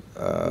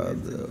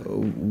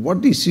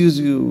what issues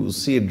you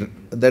see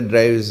that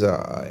drives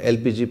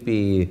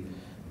LPGP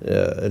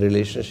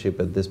relationship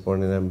at this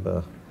point in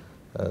time?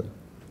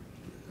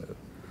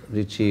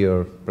 Richie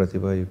or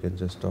Pratibha, you can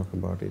just talk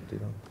about it.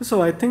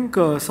 So I think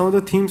some of the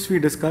themes we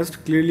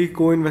discussed, clearly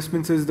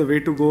co-investments is the way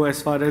to go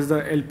as far as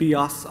the LP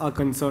asks are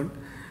concerned.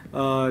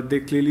 They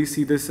clearly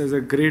see this as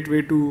a great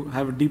way to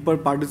have deeper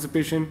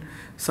participation,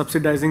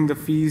 subsidizing the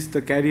fees,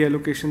 the carry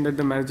allocation that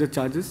the manager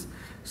charges.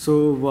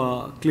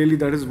 So clearly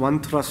that is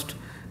one thrust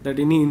that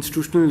any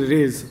institutional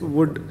raise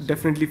would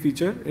definitely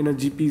feature in a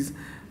GP's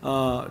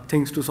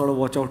things to sort of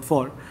watch out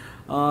for.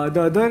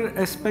 The other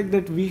aspect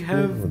that we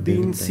have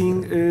been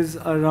seeing is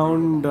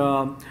around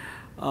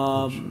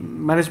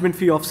management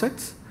fee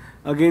offsets.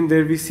 Again,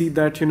 there we see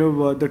that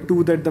the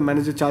two that the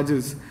manager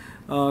charges.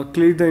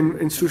 Clearly, the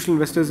institutional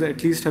investors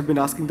at least have been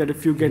asking that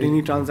if you get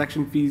any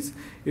transaction fees,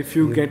 if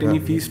you get any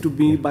fees to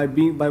be by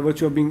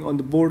virtue of being on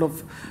the board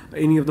of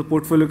any of the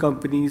portfolio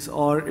companies,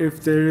 or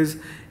if there is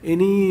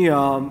any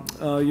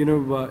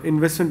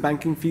investment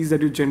banking fees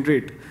that you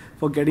generate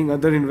for getting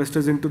other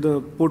investors into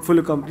the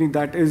portfolio company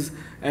that is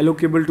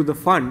allocable to the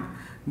fund,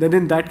 then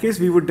in that case,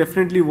 we would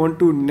definitely want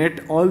to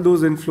net all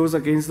those inflows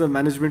against the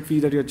management fee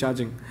that you're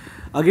charging.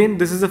 Again,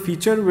 this is a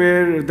feature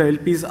where the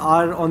LPs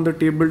are on the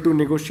table to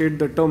negotiate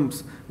the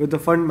terms with the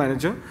fund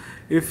manager.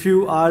 If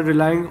you are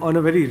relying on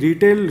a very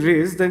retail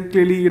raise, then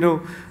clearly,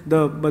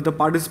 the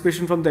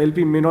participation from the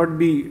LP may not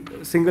be,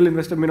 single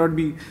investor may not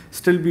be,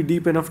 still be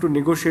deep enough to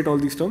negotiate all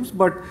these terms.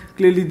 But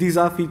clearly, these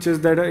are features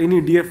that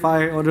any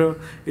DFI or a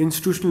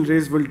institutional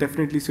raise will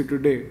definitely see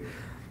today.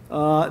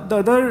 The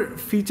other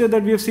feature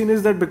that we have seen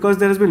is that because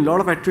there has been a lot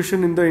of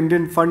attrition in the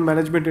Indian fund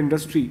management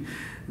industry,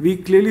 we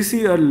clearly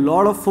see a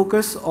lot of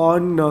focus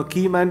on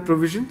key man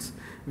provisions.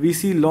 We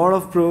see a lot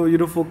of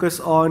focus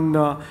on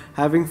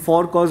having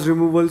for cause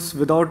removals,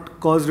 without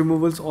cause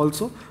removals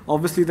also.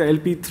 Obviously, the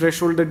LP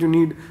threshold that you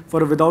need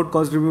for a without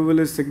cause removal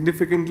is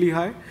significantly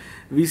high.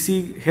 We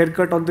see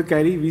haircut on the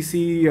carry. We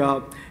see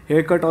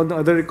haircut on the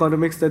other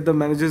economics that the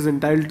manager is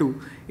entitled to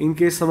in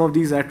case some of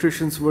these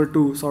attritions were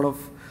to sort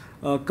of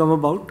come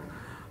about.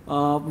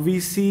 We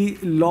see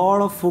a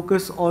lot of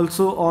focus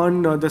also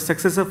on the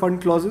successor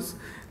fund clauses.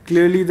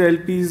 Clearly, the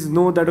LPs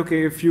know that,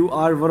 okay, if you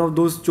are one of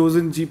those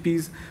chosen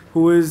GPs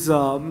who is,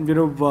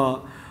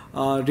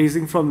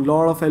 raising from a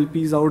lot of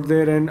LPs out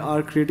there and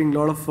are creating a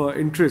lot of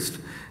interest,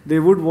 they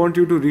would want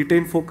you to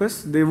retain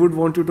focus. They would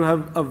want you to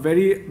have a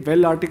very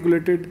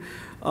well-articulated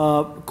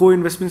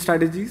co-investment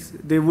strategies.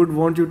 They would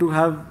want you to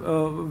have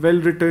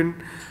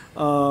well-written,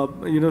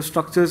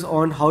 structures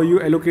on how you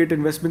allocate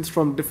investments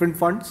from different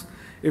funds.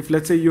 If,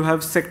 let's say, you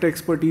have sector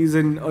expertise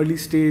in early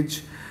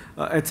stage,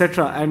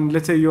 etc., and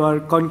let's say you are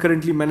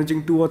concurrently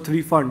managing 2 or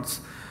 3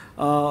 funds,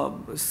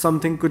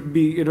 something could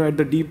be at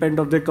the deep end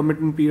of their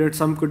commitment period,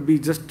 some could be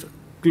just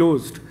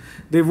closed.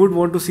 They would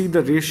want to see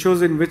the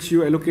ratios in which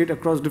you allocate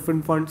across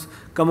different funds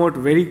come out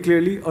very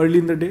clearly early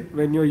in the day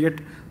when you're yet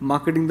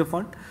marketing the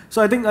fund.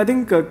 So I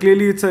think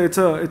clearly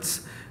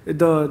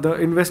the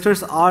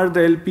investors are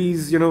the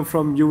LPs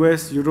from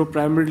US, Europe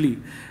primarily,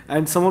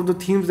 and some of the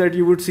themes that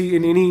you would see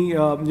in any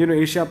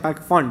Asia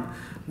Pac fund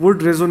would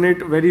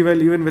resonate very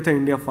well even with an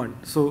India fund.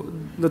 So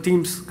the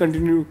themes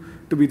continue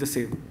to be the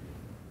same.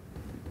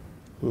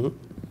 Mm-hmm.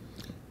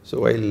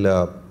 So while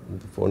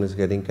the phone is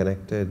getting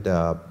connected,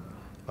 if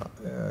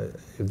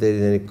there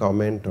is any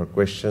comment or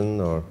question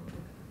or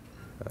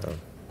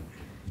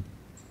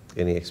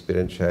any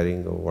experience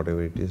sharing or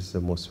whatever it is,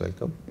 most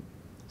welcome.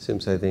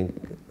 Seems I think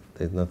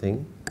there's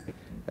nothing.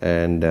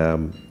 And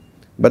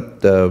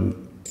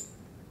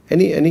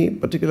any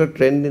particular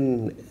trend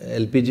in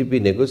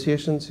LPGP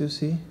negotiations you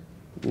see?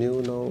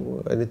 New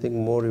now?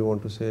 Anything more you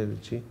want to say,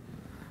 Richie?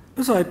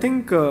 So I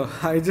think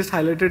I just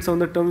highlighted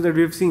some of the terms that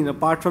we have seen.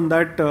 Apart from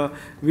that,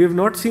 we have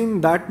not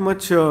seen that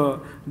much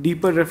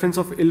deeper reference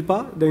of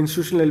ILPA, the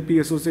Institutional LP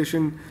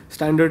Association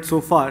standard so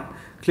far.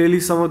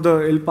 Clearly, some of the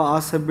ILPA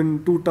asks have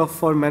been too tough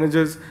for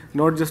managers,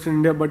 not just in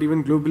India, but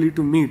even globally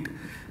to meet.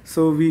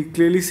 So we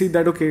clearly see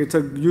that, okay, it's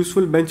a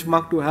useful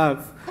benchmark to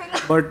have,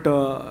 but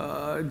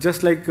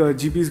just like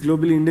GPs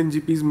globally, Indian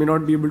GPs may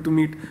not be able to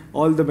meet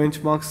all the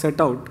benchmarks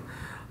set out.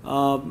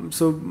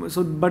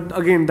 But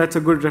again, that's a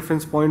good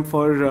reference point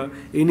for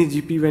any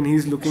GP when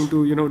he's looking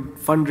to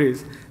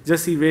fundraise.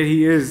 Just see where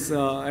he is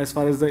as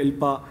far as the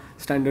ILPA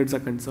standards are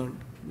concerned.